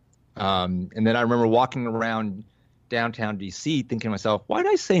it. And then I remember walking around downtown DC thinking to myself, why did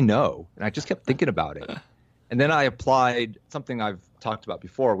I say no? And I just kept thinking about it. And then I applied something I've talked about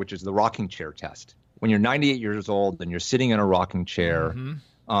before, which is the rocking chair test. When you're 98 years old and you're sitting in a rocking chair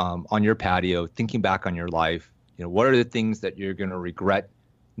on your patio, thinking back on your life, you know, what are the things that you're going to regret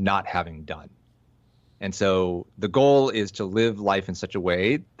not having done? And so the goal is to live life in such a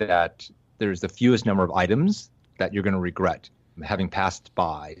way that there's the fewest number of items that you're going to regret having passed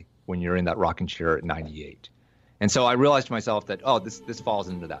by when you're in that rocking chair at 98. And so I realized to myself that, oh, this falls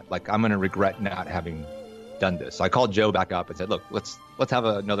into that. Like, I'm going to regret not having done this. So I called Joe back up and said, look, let's have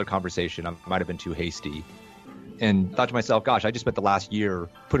another conversation. I might have been too hasty. And thought to myself, gosh, I just spent the last year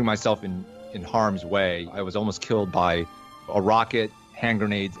putting myself in harm's way. I was almost killed by a rocket, hand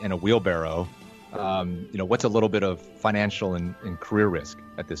grenades, and a wheelbarrow. You know, what's a little bit of financial and career risk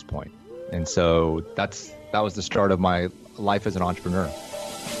at this point? And so that was the start of my life as an entrepreneur.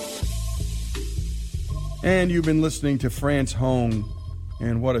 And you've been listening to France Hong,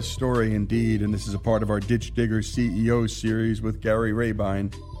 and what a story indeed. And this is a part of our Ditch Digger CEO series with Gary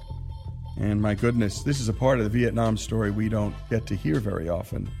Rabine. And my goodness, this is a part of the Vietnam story we don't get to hear very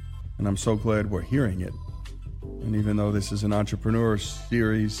often. And I'm so glad we're hearing it. And even though this is an entrepreneur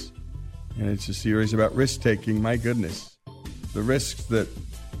series, and it's a series about risk-taking, my goodness, the risks that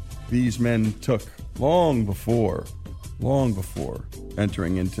these men took long before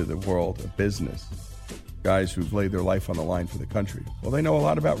entering into the world of business. Guys who've laid their life on the line for the country. Well, they know a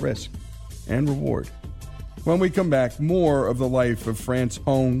lot about risk and reward. When we come back, more of the life of France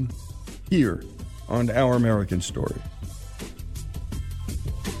Hong here on Our American Story.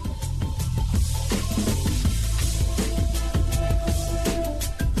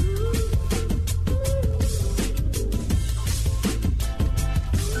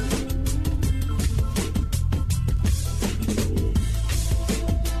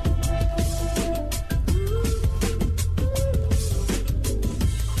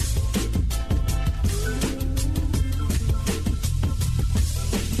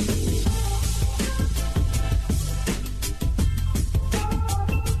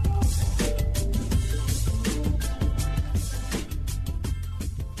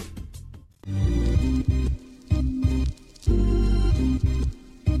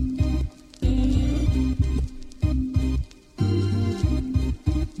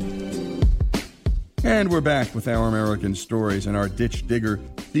 And we're back with Our American Stories and our Ditch Digger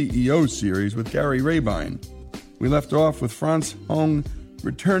CEO series with Gary Rabine. We left off with Franz Hong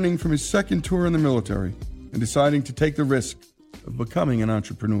returning from his second tour in the military and deciding to take the risk of becoming an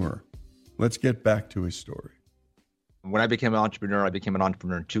entrepreneur. Let's get back to his story. When I became an entrepreneur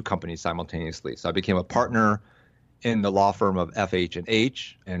in two companies simultaneously. So I became a partner in the law firm of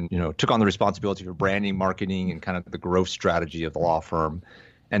FH&H and, took on the responsibility for branding, marketing, and kind of the growth strategy of the law firm.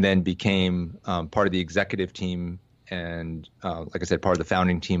 And then became part of the executive team and, like I said, part of the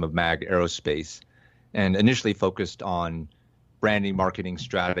founding team of MAG Aerospace, and initially focused on branding, marketing,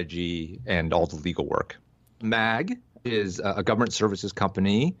 strategy, and all the legal work. MAG is a government services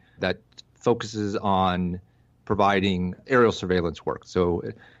company that focuses on providing aerial surveillance work. So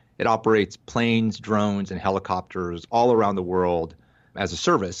it operates planes, drones, and helicopters all around the world as a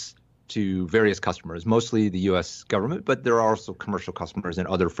service to various customers, mostly the U.S. government, but there are also commercial customers and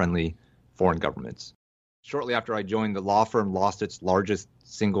other friendly foreign governments. Shortly after I joined, the law firm lost its largest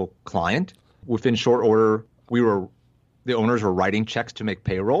single client. Within short order, the owners were writing checks to make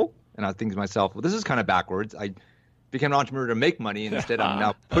payroll, and I was thinking to myself, well, this is kind of backwards. I became an entrepreneur to make money, and instead I'm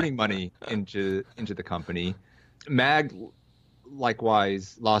now putting money into the company. MAG,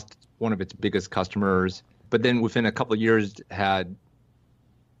 likewise, lost one of its biggest customers, but then within a couple of years had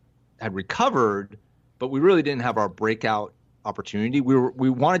recovered, but we really didn't have our breakout opportunity.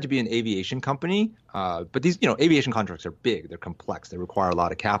 We wanted to be an aviation company, but these aviation contracts are big, they're complex, they require a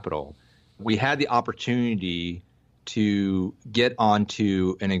lot of capital. We had the opportunity to get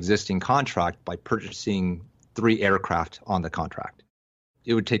onto an existing contract by purchasing 3 aircraft on the contract.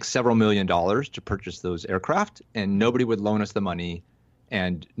 It would take several $1 million to purchase those aircraft, and nobody would loan us the money,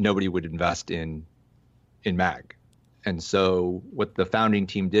 and nobody would invest in MAG. And so what the founding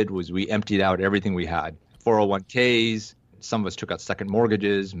team did was we emptied out everything we had. 401ks, some of us took out second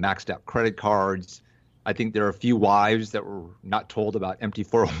mortgages, maxed out credit cards. I think there are a few wives that were not told about empty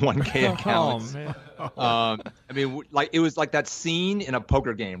 401k accounts. Oh, man. It was like that scene in a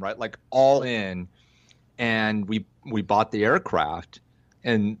poker game, right? Like all in. And we bought the aircraft.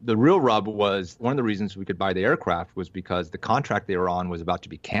 And the real rub was one of the reasons we could buy the aircraft was because the contract they were on was about to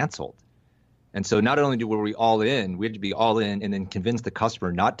be canceled. And so not only were we all in, we had to be all in and then convince the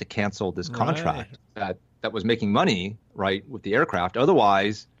customer not to cancel this contract that was making money, right, with the aircraft.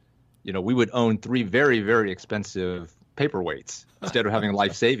 Otherwise, we would own 3 very, very expensive paperweights instead of having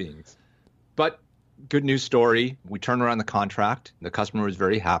life savings. But good news story, we turned around the contract. The customer was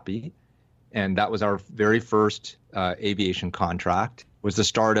very happy. And that was our very first aviation contract. It was the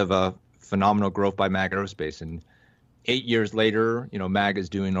start of a phenomenal growth by MAG Aerospace. And 8 years later, MAG is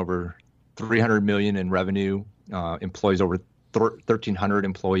doing over $300 million in revenue, employs over 1,300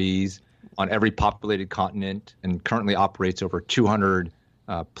 employees on every populated continent, and currently operates over 200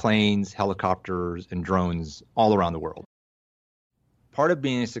 planes, helicopters, and drones all around the world. Part of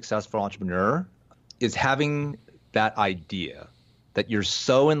being a successful entrepreneur is having that idea that you're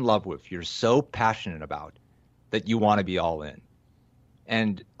so in love with, you're so passionate about, that you want to be all in.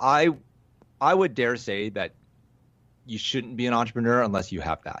 And I would dare say that you shouldn't be an entrepreneur unless you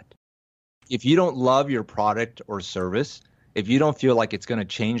have that. If you don't love your product or service, if you don't feel like it's going to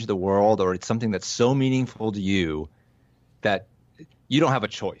change the world or it's something that's so meaningful to you that you don't have a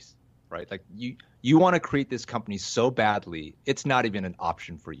choice, right? Like you want to create this company so badly, it's not even an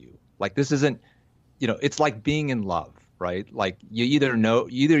option for you. Like this isn't, it's like being in love, right? Like you either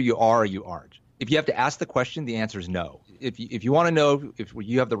you are or you aren't. If you have to ask the question, the answer is no. If you want to know if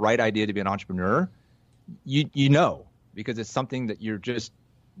you have the right idea to be an entrepreneur, you know, because it's something that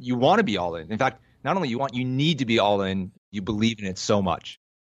you want to be all in. In fact, not only you need to be all in, you believe in it so much.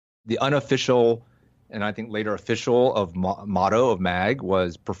 The unofficial, and I think later official motto of MAG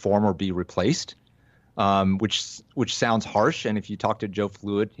was perform or be replaced, which sounds harsh. And if you talk to Joe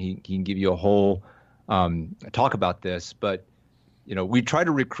Fluid, he can give you a whole talk about this. But, we try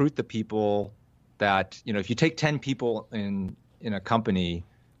to recruit the people that, if you take 10 people in a company,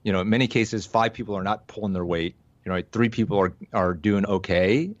 in many cases, 5 people are not pulling their weight. 3 people are doing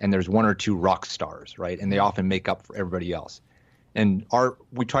okay, and there's 1 or 2 rock stars, right? And they often make up for everybody else. And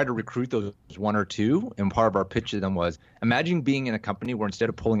we try to recruit those 1 or 2, and part of our pitch to them was, imagine being in a company where instead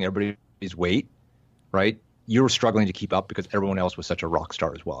of pulling everybody's weight, right, you were struggling to keep up because everyone else was such a rock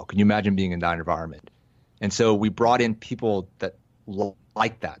star as well. Can you imagine being in that environment? And so we brought in people that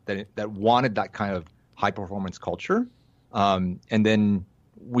like that wanted that kind of high performance culture, and then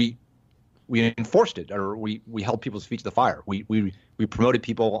we enforced it, or we held people's feet to the fire. We promoted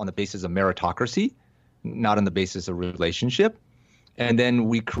people on the basis of meritocracy, not on the basis of relationship. And then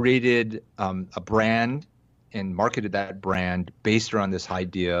we created a brand and marketed that brand based around this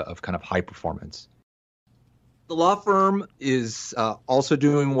idea of kind of high performance. The law firm is also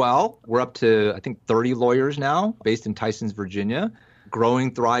doing well. We're up to, I think, 30 lawyers now, based in Tysons, Virginia.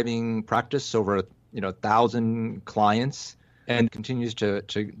 Growing, thriving practice, over 1,000 clients, and continues to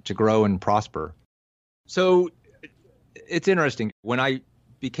grow and prosper. So it's interesting. When I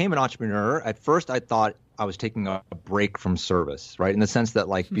became an entrepreneur, at first I thought I was taking a break from service, right? In the sense that,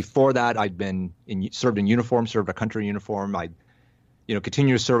 like, before that, I'd been served in uniform, served a country uniform. I'd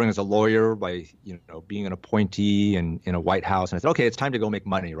continue serving as a lawyer by, being an appointee in a White House. And I said, okay, it's time to go make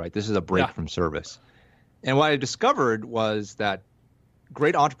money, right? This is a break from service. And what I discovered was that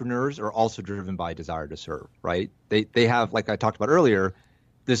great entrepreneurs are also driven by desire to serve, right? They have, like I talked about earlier,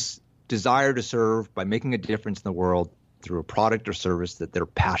 this desire to serve by making a difference in the world through a product or service that they're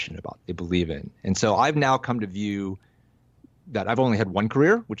passionate about, they believe in. And so I've now come to view that I've only had one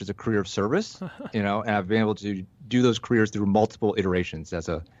career, which is a career of service, and I've been able to do those careers through multiple iterations as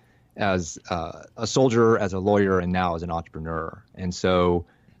a soldier, as a lawyer, and now as an entrepreneur. And so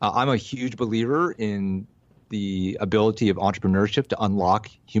I'm a huge believer in the ability of entrepreneurship to unlock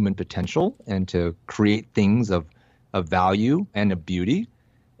human potential and to create things of value and of beauty.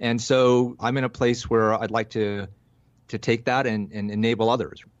 And so I'm in a place where I'd like to take that and enable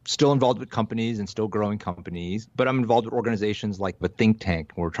others. Still involved with companies and still growing companies, but I'm involved with organizations like the think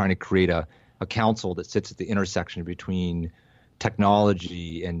tank. We're trying to create a council that sits at the intersection between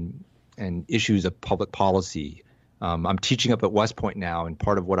technology and issues of public policy. I'm teaching up at West Point now, and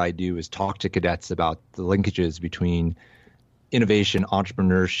part of what I do is talk to cadets about the linkages between innovation,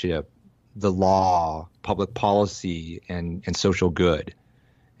 entrepreneurship, the law, public policy, and social good.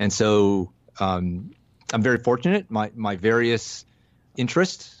 And so I'm very fortunate. My various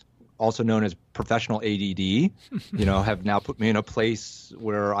interests, also known as professional ADD, have now put me in a place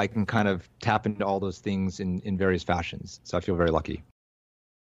where I can kind of tap into all those things in various fashions. So I feel very lucky.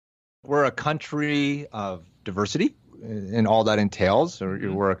 We're a country of diversity and all that entails.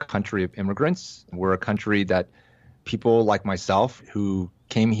 We're a country of immigrants. We're a country that people like myself who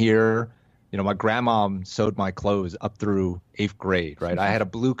came here, my grandma sewed my clothes up through 8th grade, right? I had a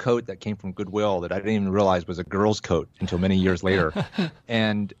blue coat that came from Goodwill that I didn't even realize was a girl's coat until many years later.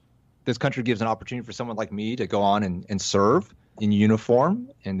 And this country gives an opportunity for someone like me to go on and serve in uniform,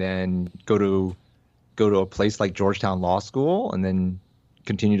 and then go to a place like Georgetown Law School, and then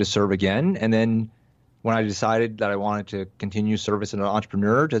continue to serve again. And then when I decided that I wanted to continue service as an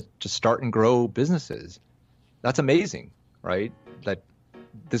entrepreneur, to start and grow businesses. That's amazing, right? That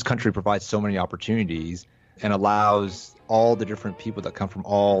this country provides so many opportunities and allows all the different people that come from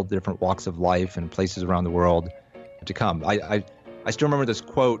all the different walks of life and places around the world to come. I still remember this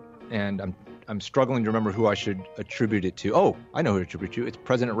quote, and I'm struggling to remember who I should attribute it to. Oh, I know who to attribute it to. It's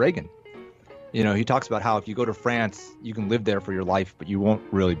President Reagan. He talks about how if you go to France, you can live there for your life, but you won't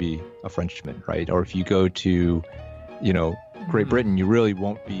really be a Frenchman, right? Or if you go to, Great Britain, you really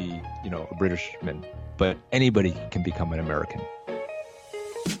won't be, a Britishman. But anybody can become an American.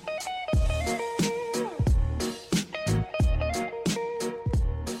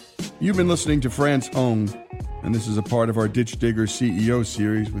 You've been listening to France Ong, and this is a part of our Ditch Digger CEO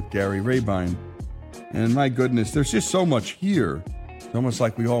series with Gary Rabine. And my goodness, there's just so much here. It's almost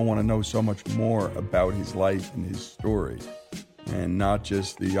like we all want to know so much more about his life and his story, and not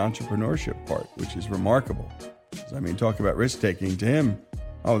just the entrepreneurship part, which is remarkable. Talk about risk-taking. To him,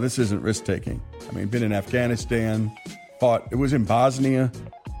 this isn't risk-taking. Been in Afghanistan, fought. It was in Bosnia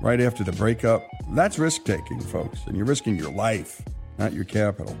right after the breakup. That's risk-taking, folks, and you're risking your life, not your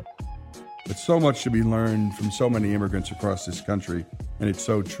capital. But so much to be learned from so many immigrants across this country, and it's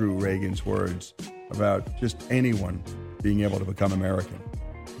so true, Reagan's words, about just anyone being able to become American.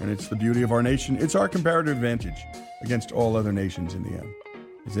 And it's the beauty of our nation. It's our comparative advantage against all other nations in the end,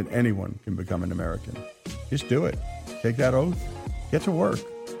 is that anyone can become an American. Just do it. Take that oath. Get to work.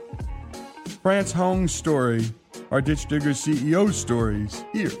 France Hong's story, our Ditch Digger CEO stories,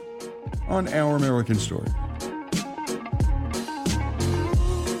 here on Our American Story.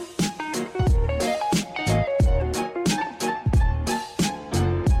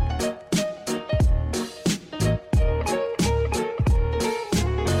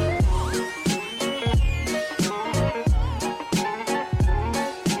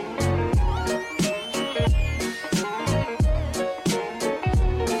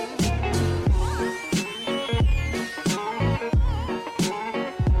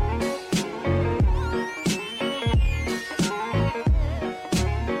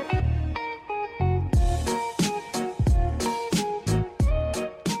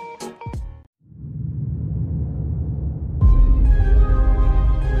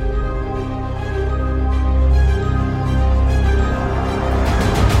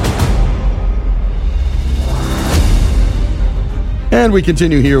 And we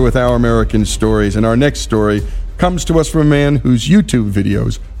continue here with Our American Stories, and our next story comes to us from a man whose YouTube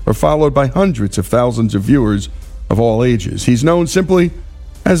videos are followed by hundreds of thousands of viewers of all ages. He's known simply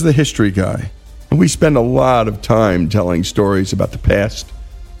as the History Guy, and we spend a lot of time telling stories about the past,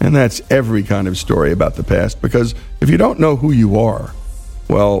 and that's every kind of story about the past, because if you don't know who you are,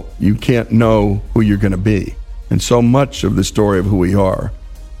 well, you can't know who you're going to be. And so much of the story of who we are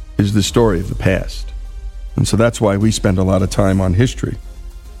is the story of the past. And so that's why we spend a lot of time on history.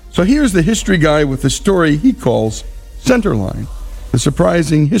 So here's the History Guy with the story he calls Centerline, the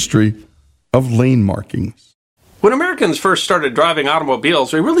surprising history of lane markings. When Americans first started driving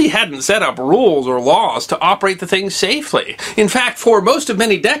automobiles, we really hadn't set up rules or laws to operate the thing safely. In fact, for most of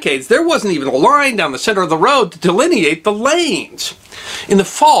many decades, there wasn't even a line down the center of the road to delineate the lanes. In the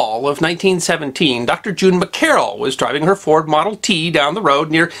fall of 1917, Dr. June McCarroll was driving her Ford Model T down the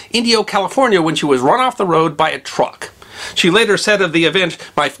road near Indio, California, when she was run off the road by a truck. She later said of the event,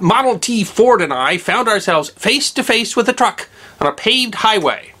 "My Model T Ford and I found ourselves face to face with a truck on a paved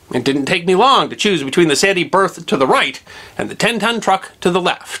highway. It didn't take me long to choose between the sandy berth to the right and the 10-ton truck to the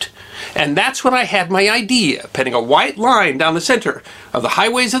left. And that's when I had my idea of painting a white line down the center of the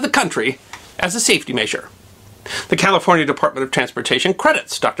highways of the country as a safety measure." The California Department of Transportation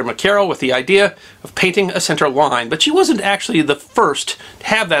credits Dr. McCarroll with the idea of painting a center line, but she wasn't actually the first to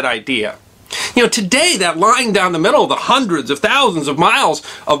have that idea. You know, today that line down the middle of the hundreds of thousands of miles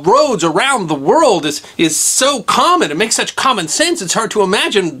of roads around the world is so common. It makes such common sense, it's hard to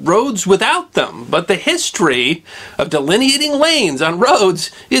imagine roads without them. But the history of delineating lanes on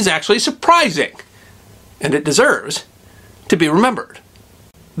roads is actually surprising, and it deserves to be remembered.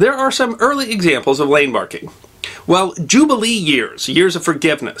 There are some early examples of lane marking. Well, Jubilee years, years of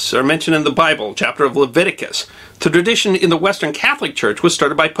forgiveness, are mentioned in the Bible, chapter of Leviticus. The tradition in the Western Catholic Church was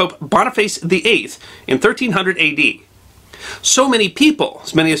started by Pope Boniface VIII in 1300 AD. So many people,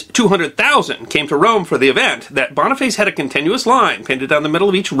 as many as 200,000, came to Rome for the event that Boniface had a continuous line painted down the middle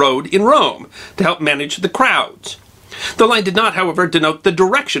of each road in Rome to help manage the crowds. The line did not, however, denote the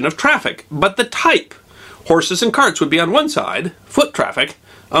direction of traffic, but the type. Horses and carts would be on one side, foot traffic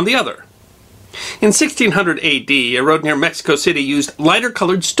on the other. In 1600 AD, a road near Mexico City used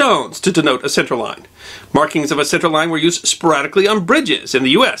lighter-colored stones to denote a center line. Markings of a center line were used sporadically on bridges in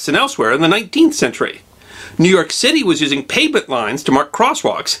the U.S. and elsewhere in the 19th century. New York City was using pavement lines to mark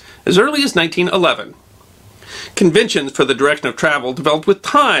crosswalks as early as 1911. Conventions for the direction of travel developed with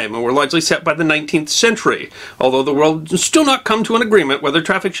time and were largely set by the 19th century, although the world has still not come to an agreement whether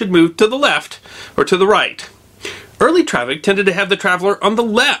traffic should move to the left or to the right. Early traffic tended to have the traveler on the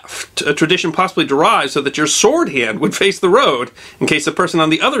left, a tradition possibly derived so that your sword hand would face the road in case the person on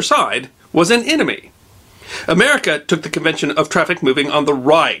the other side was an enemy. America took the convention of traffic moving on the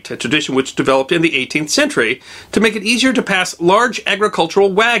right, a tradition which developed in the 18th century to make it easier to pass large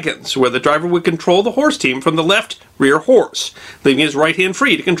agricultural wagons, where the driver would control the horse team from the left rear horse, leaving his right hand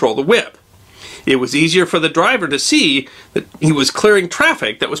free to control the whip. It was easier for the driver to see that he was clearing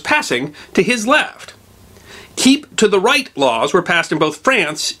traffic that was passing to his left. Keep to the right laws were passed in both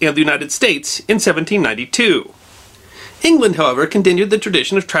France and the United States in 1792. England, however, continued the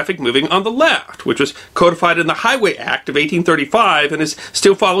tradition of traffic moving on the left, which was codified in the Highway Act of 1835 and is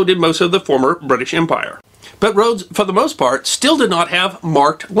still followed in most of the former British Empire. But roads, for the most part, still did not have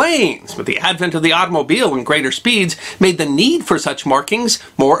marked lanes, but the advent of the automobile and greater speeds made the need for such markings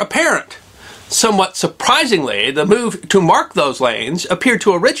more apparent. Somewhat surprisingly, the move to mark those lanes appeared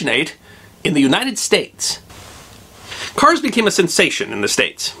to originate in the United States. Cars became a sensation in the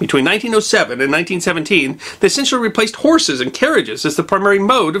States. Between 1907 and 1917, they essentially replaced horses and carriages as the primary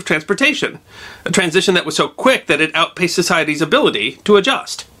mode of transportation, a transition that was so quick that it outpaced society's ability to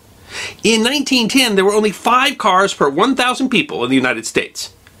adjust. In 1910, there were only 5 cars per 1,000 people in the United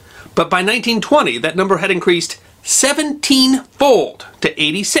States. But by 1920, that number had increased 17-fold to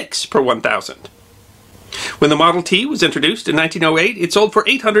 86 per 1,000. When the Model T was introduced in 1908, it sold for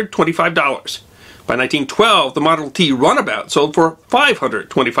 $825. By 1912, the Model T Runabout sold for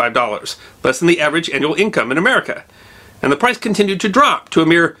 $525, less than the average annual income in America, and the price continued to drop to a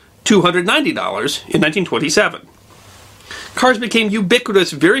mere $290 in 1927. Cars became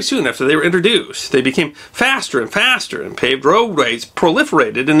ubiquitous very soon after they were introduced. They became faster and faster, and paved roadways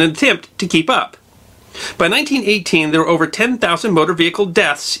proliferated in an attempt to keep up. By 1918, there were over 10,000 motor vehicle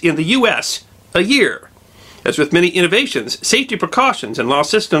deaths in the U.S. a year. As with many innovations, safety precautions and law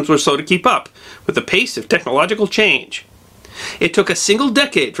systems were slow to keep up with the pace of technological change. It took a single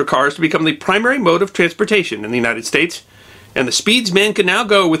decade for cars to become the primary mode of transportation in the United States, and the speeds men could now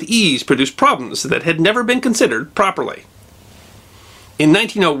go with ease produced problems that had never been considered properly. In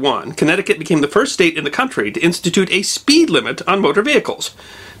 1901, Connecticut became the first state in the country to institute a speed limit on motor vehicles,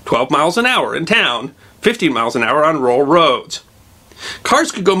 12 miles an hour in town, 15 miles an hour on rural roads.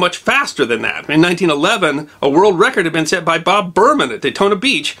 Cars could go much faster than that. In 1911, a world record had been set by Bob Berman at Daytona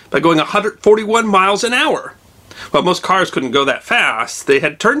Beach by going 141 miles an hour. While most cars couldn't go that fast, they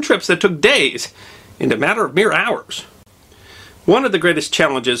had turned trips that took days into a matter of mere hours. One of the greatest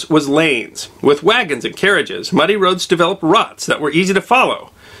challenges was lanes. With wagons and carriages, muddy roads developed ruts that were easy to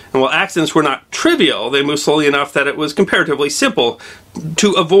follow. And while accidents were not trivial, they moved slowly enough that it was comparatively simple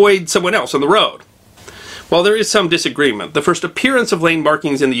to avoid someone else on the road. While there is some disagreement, the first appearance of lane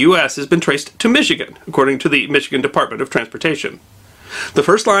markings in the U.S. has been traced to Michigan, according to the Michigan Department of Transportation. The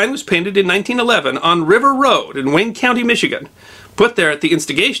first line was painted in 1911 on River Road in Wayne County, Michigan, put there at the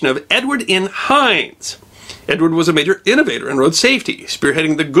instigation of Edward N. Hines. Edward was a major innovator in road safety,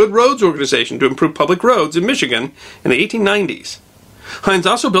 spearheading the Good Roads organization to improve public roads in Michigan in the 1890s. Hines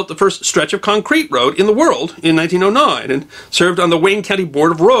also built the first stretch of concrete road in the world in 1909 and served on the Wayne County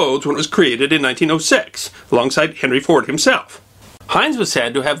Board of Roads when it was created in 1906, alongside Henry Ford himself. Hines was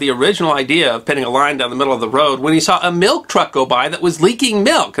said to have the original idea of painting a line down the middle of the road when he saw a milk truck go by that was leaking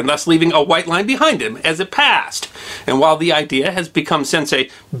milk and thus leaving a white line behind him as it passed. And while the idea has become since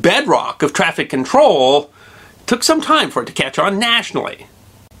a bedrock of traffic control, it took some time for it to catch on nationally.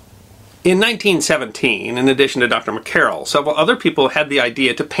 In 1917, in addition to Dr. McCarroll, several other people had the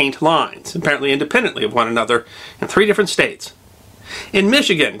idea to paint lines, apparently independently of one another, in 3 different states. In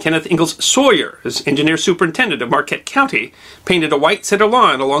Michigan, Kenneth Ingalls Sawyer, as engineer superintendent of Marquette County, painted a white center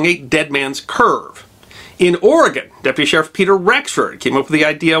line along a dead man's curve. In Oregon, Deputy Sheriff Peter Rexford came up with the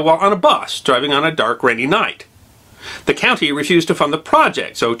idea while on a bus, driving on a dark, rainy night. The county refused to fund the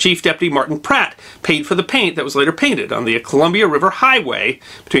project, so Chief Deputy Martin Pratt paid for the paint that was later painted on the Columbia River Highway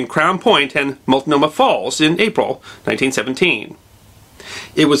between Crown Point and Multnomah Falls in April 1917.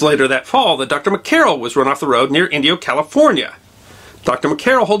 It was later that fall that Dr. McCarroll was run off the road near Indio, California. Dr.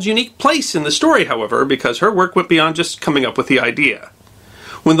 McCarroll holds a unique place in the story, however, because her work went beyond just coming up with the idea.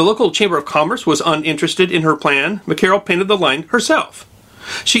 When the local Chamber of Commerce was uninterested in her plan, McCarroll painted the line herself.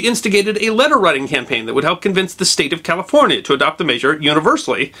 She instigated a letter-writing campaign that would help convince the state of California to adopt the measure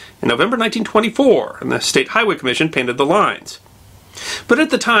universally in November 1924, and the State Highway Commission painted the lines. But at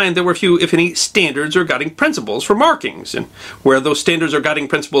the time, there were few, if any, standards or guiding principles for markings, and where those standards or guiding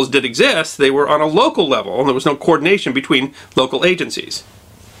principles did exist, they were on a local level, and there was no coordination between local agencies.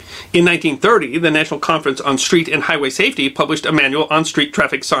 In 1930, the National Conference on Street and Highway Safety published a manual on street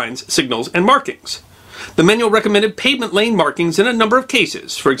traffic signs, signals, and markings. The manual recommended pavement lane markings in a number of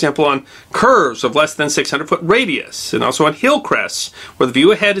cases, for example on curves of less than 600-foot radius, and also on hill crests, where the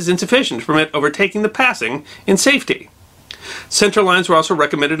view ahead is insufficient to permit overtaking the passing in safety. Center lines were also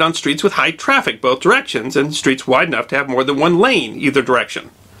recommended on streets with high traffic both directions, and streets wide enough to have more than one lane either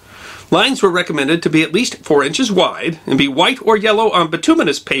direction. Lines were recommended to be at least 4 inches wide, and be white or yellow on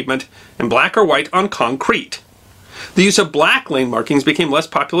bituminous pavement, and black or white on concrete. The use of black lane markings became less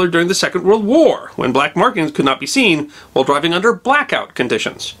popular during the Second World War, when black markings could not be seen while driving under blackout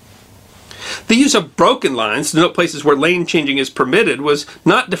conditions. The use of broken lines to denote places where lane changing is permitted was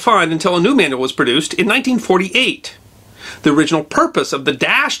not defined until a new manual was produced in 1948. The original purpose of the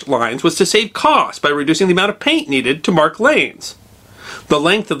dashed lines was to save costs by reducing the amount of paint needed to mark lanes. The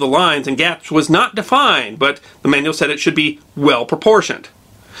length of the lines and gaps was not defined, but the manual said it should be well proportioned.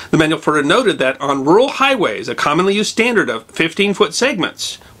 The manual further noted that on rural highways, a commonly used standard of 15-foot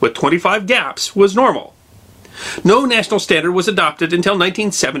segments with 25 gaps was normal. No national standard was adopted until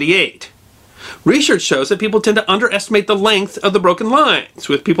 1978. Research shows that people tend to underestimate the length of the broken lines,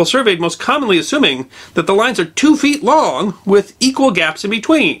 with people surveyed most commonly assuming that the lines are 2 feet long with equal gaps in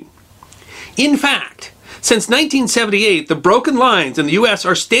between. In fact, since 1978, the broken lines in the U.S.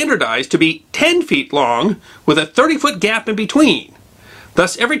 are standardized to be 10 feet long with a 30-foot gap in between.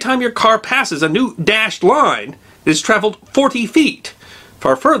 Thus, every time your car passes a new dashed line, it has traveled 40 feet,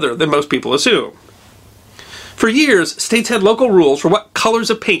 far further than most people assume. For years, states had local rules for what colors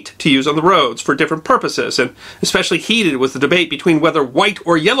of paint to use on the roads for different purposes, and especially heated was the debate between whether white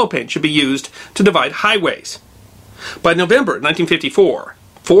or yellow paint should be used to divide highways. By November 1954,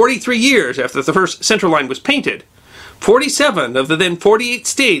 43 years after the first Centerline was painted, 47 of the then 48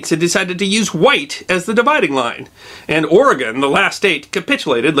 states had decided to use white as the dividing line, and Oregon, the last state,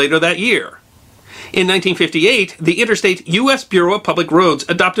 capitulated later that year. In 1958, the Interstate U.S. Bureau of Public Roads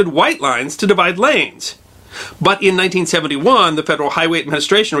adopted white lines to divide lanes. But in 1971, the Federal Highway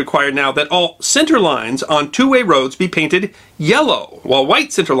Administration required now that all center lines on two-way roads be painted yellow, while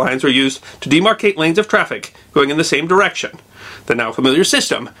white center lines were used to demarcate lanes of traffic going in the same direction, the now familiar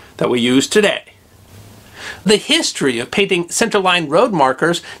system that we use today. The history of painting Centerline road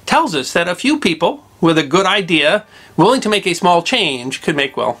markers tells us that a few people with a good idea, willing to make a small change, could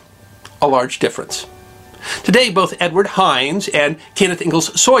make, well, a large difference. Today, both Edward Hines and Kenneth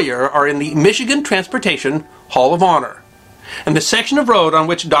Ingalls Sawyer are in the Michigan Transportation Hall of Honor. And the section of road on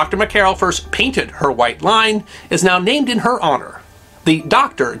which Dr. McCarroll first painted her white line is now named in her honor, the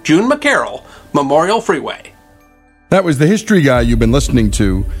Dr. June McCarroll Memorial Freeway. That was the History Guy you've been listening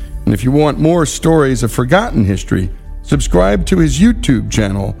to. And if you want more stories of forgotten history, subscribe to his YouTube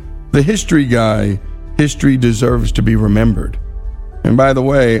channel, The History Guy, History Deserves to be Remembered. And by the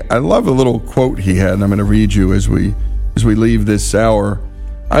way, I love a little quote he had, and I'm going to read you as we leave this hour.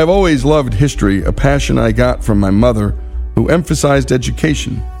 I have always loved history, a passion I got from my mother, who emphasized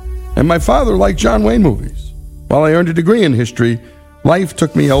education, and my father liked John Wayne movies. While I earned a degree in history, life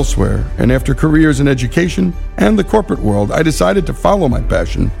took me elsewhere, and after careers in education and the corporate world, I decided to follow my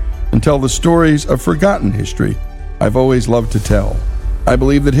passion and tell the stories of forgotten history I've always loved to tell. I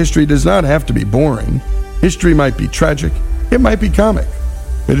believe that history does not have to be boring. History might be tragic, it might be comic,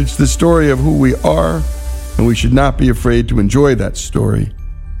 but it's the story of who we are, and we should not be afraid to enjoy that story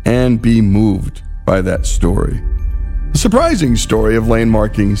and be moved by that story. A surprising story of lane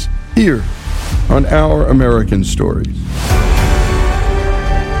markings here on Our American Stories.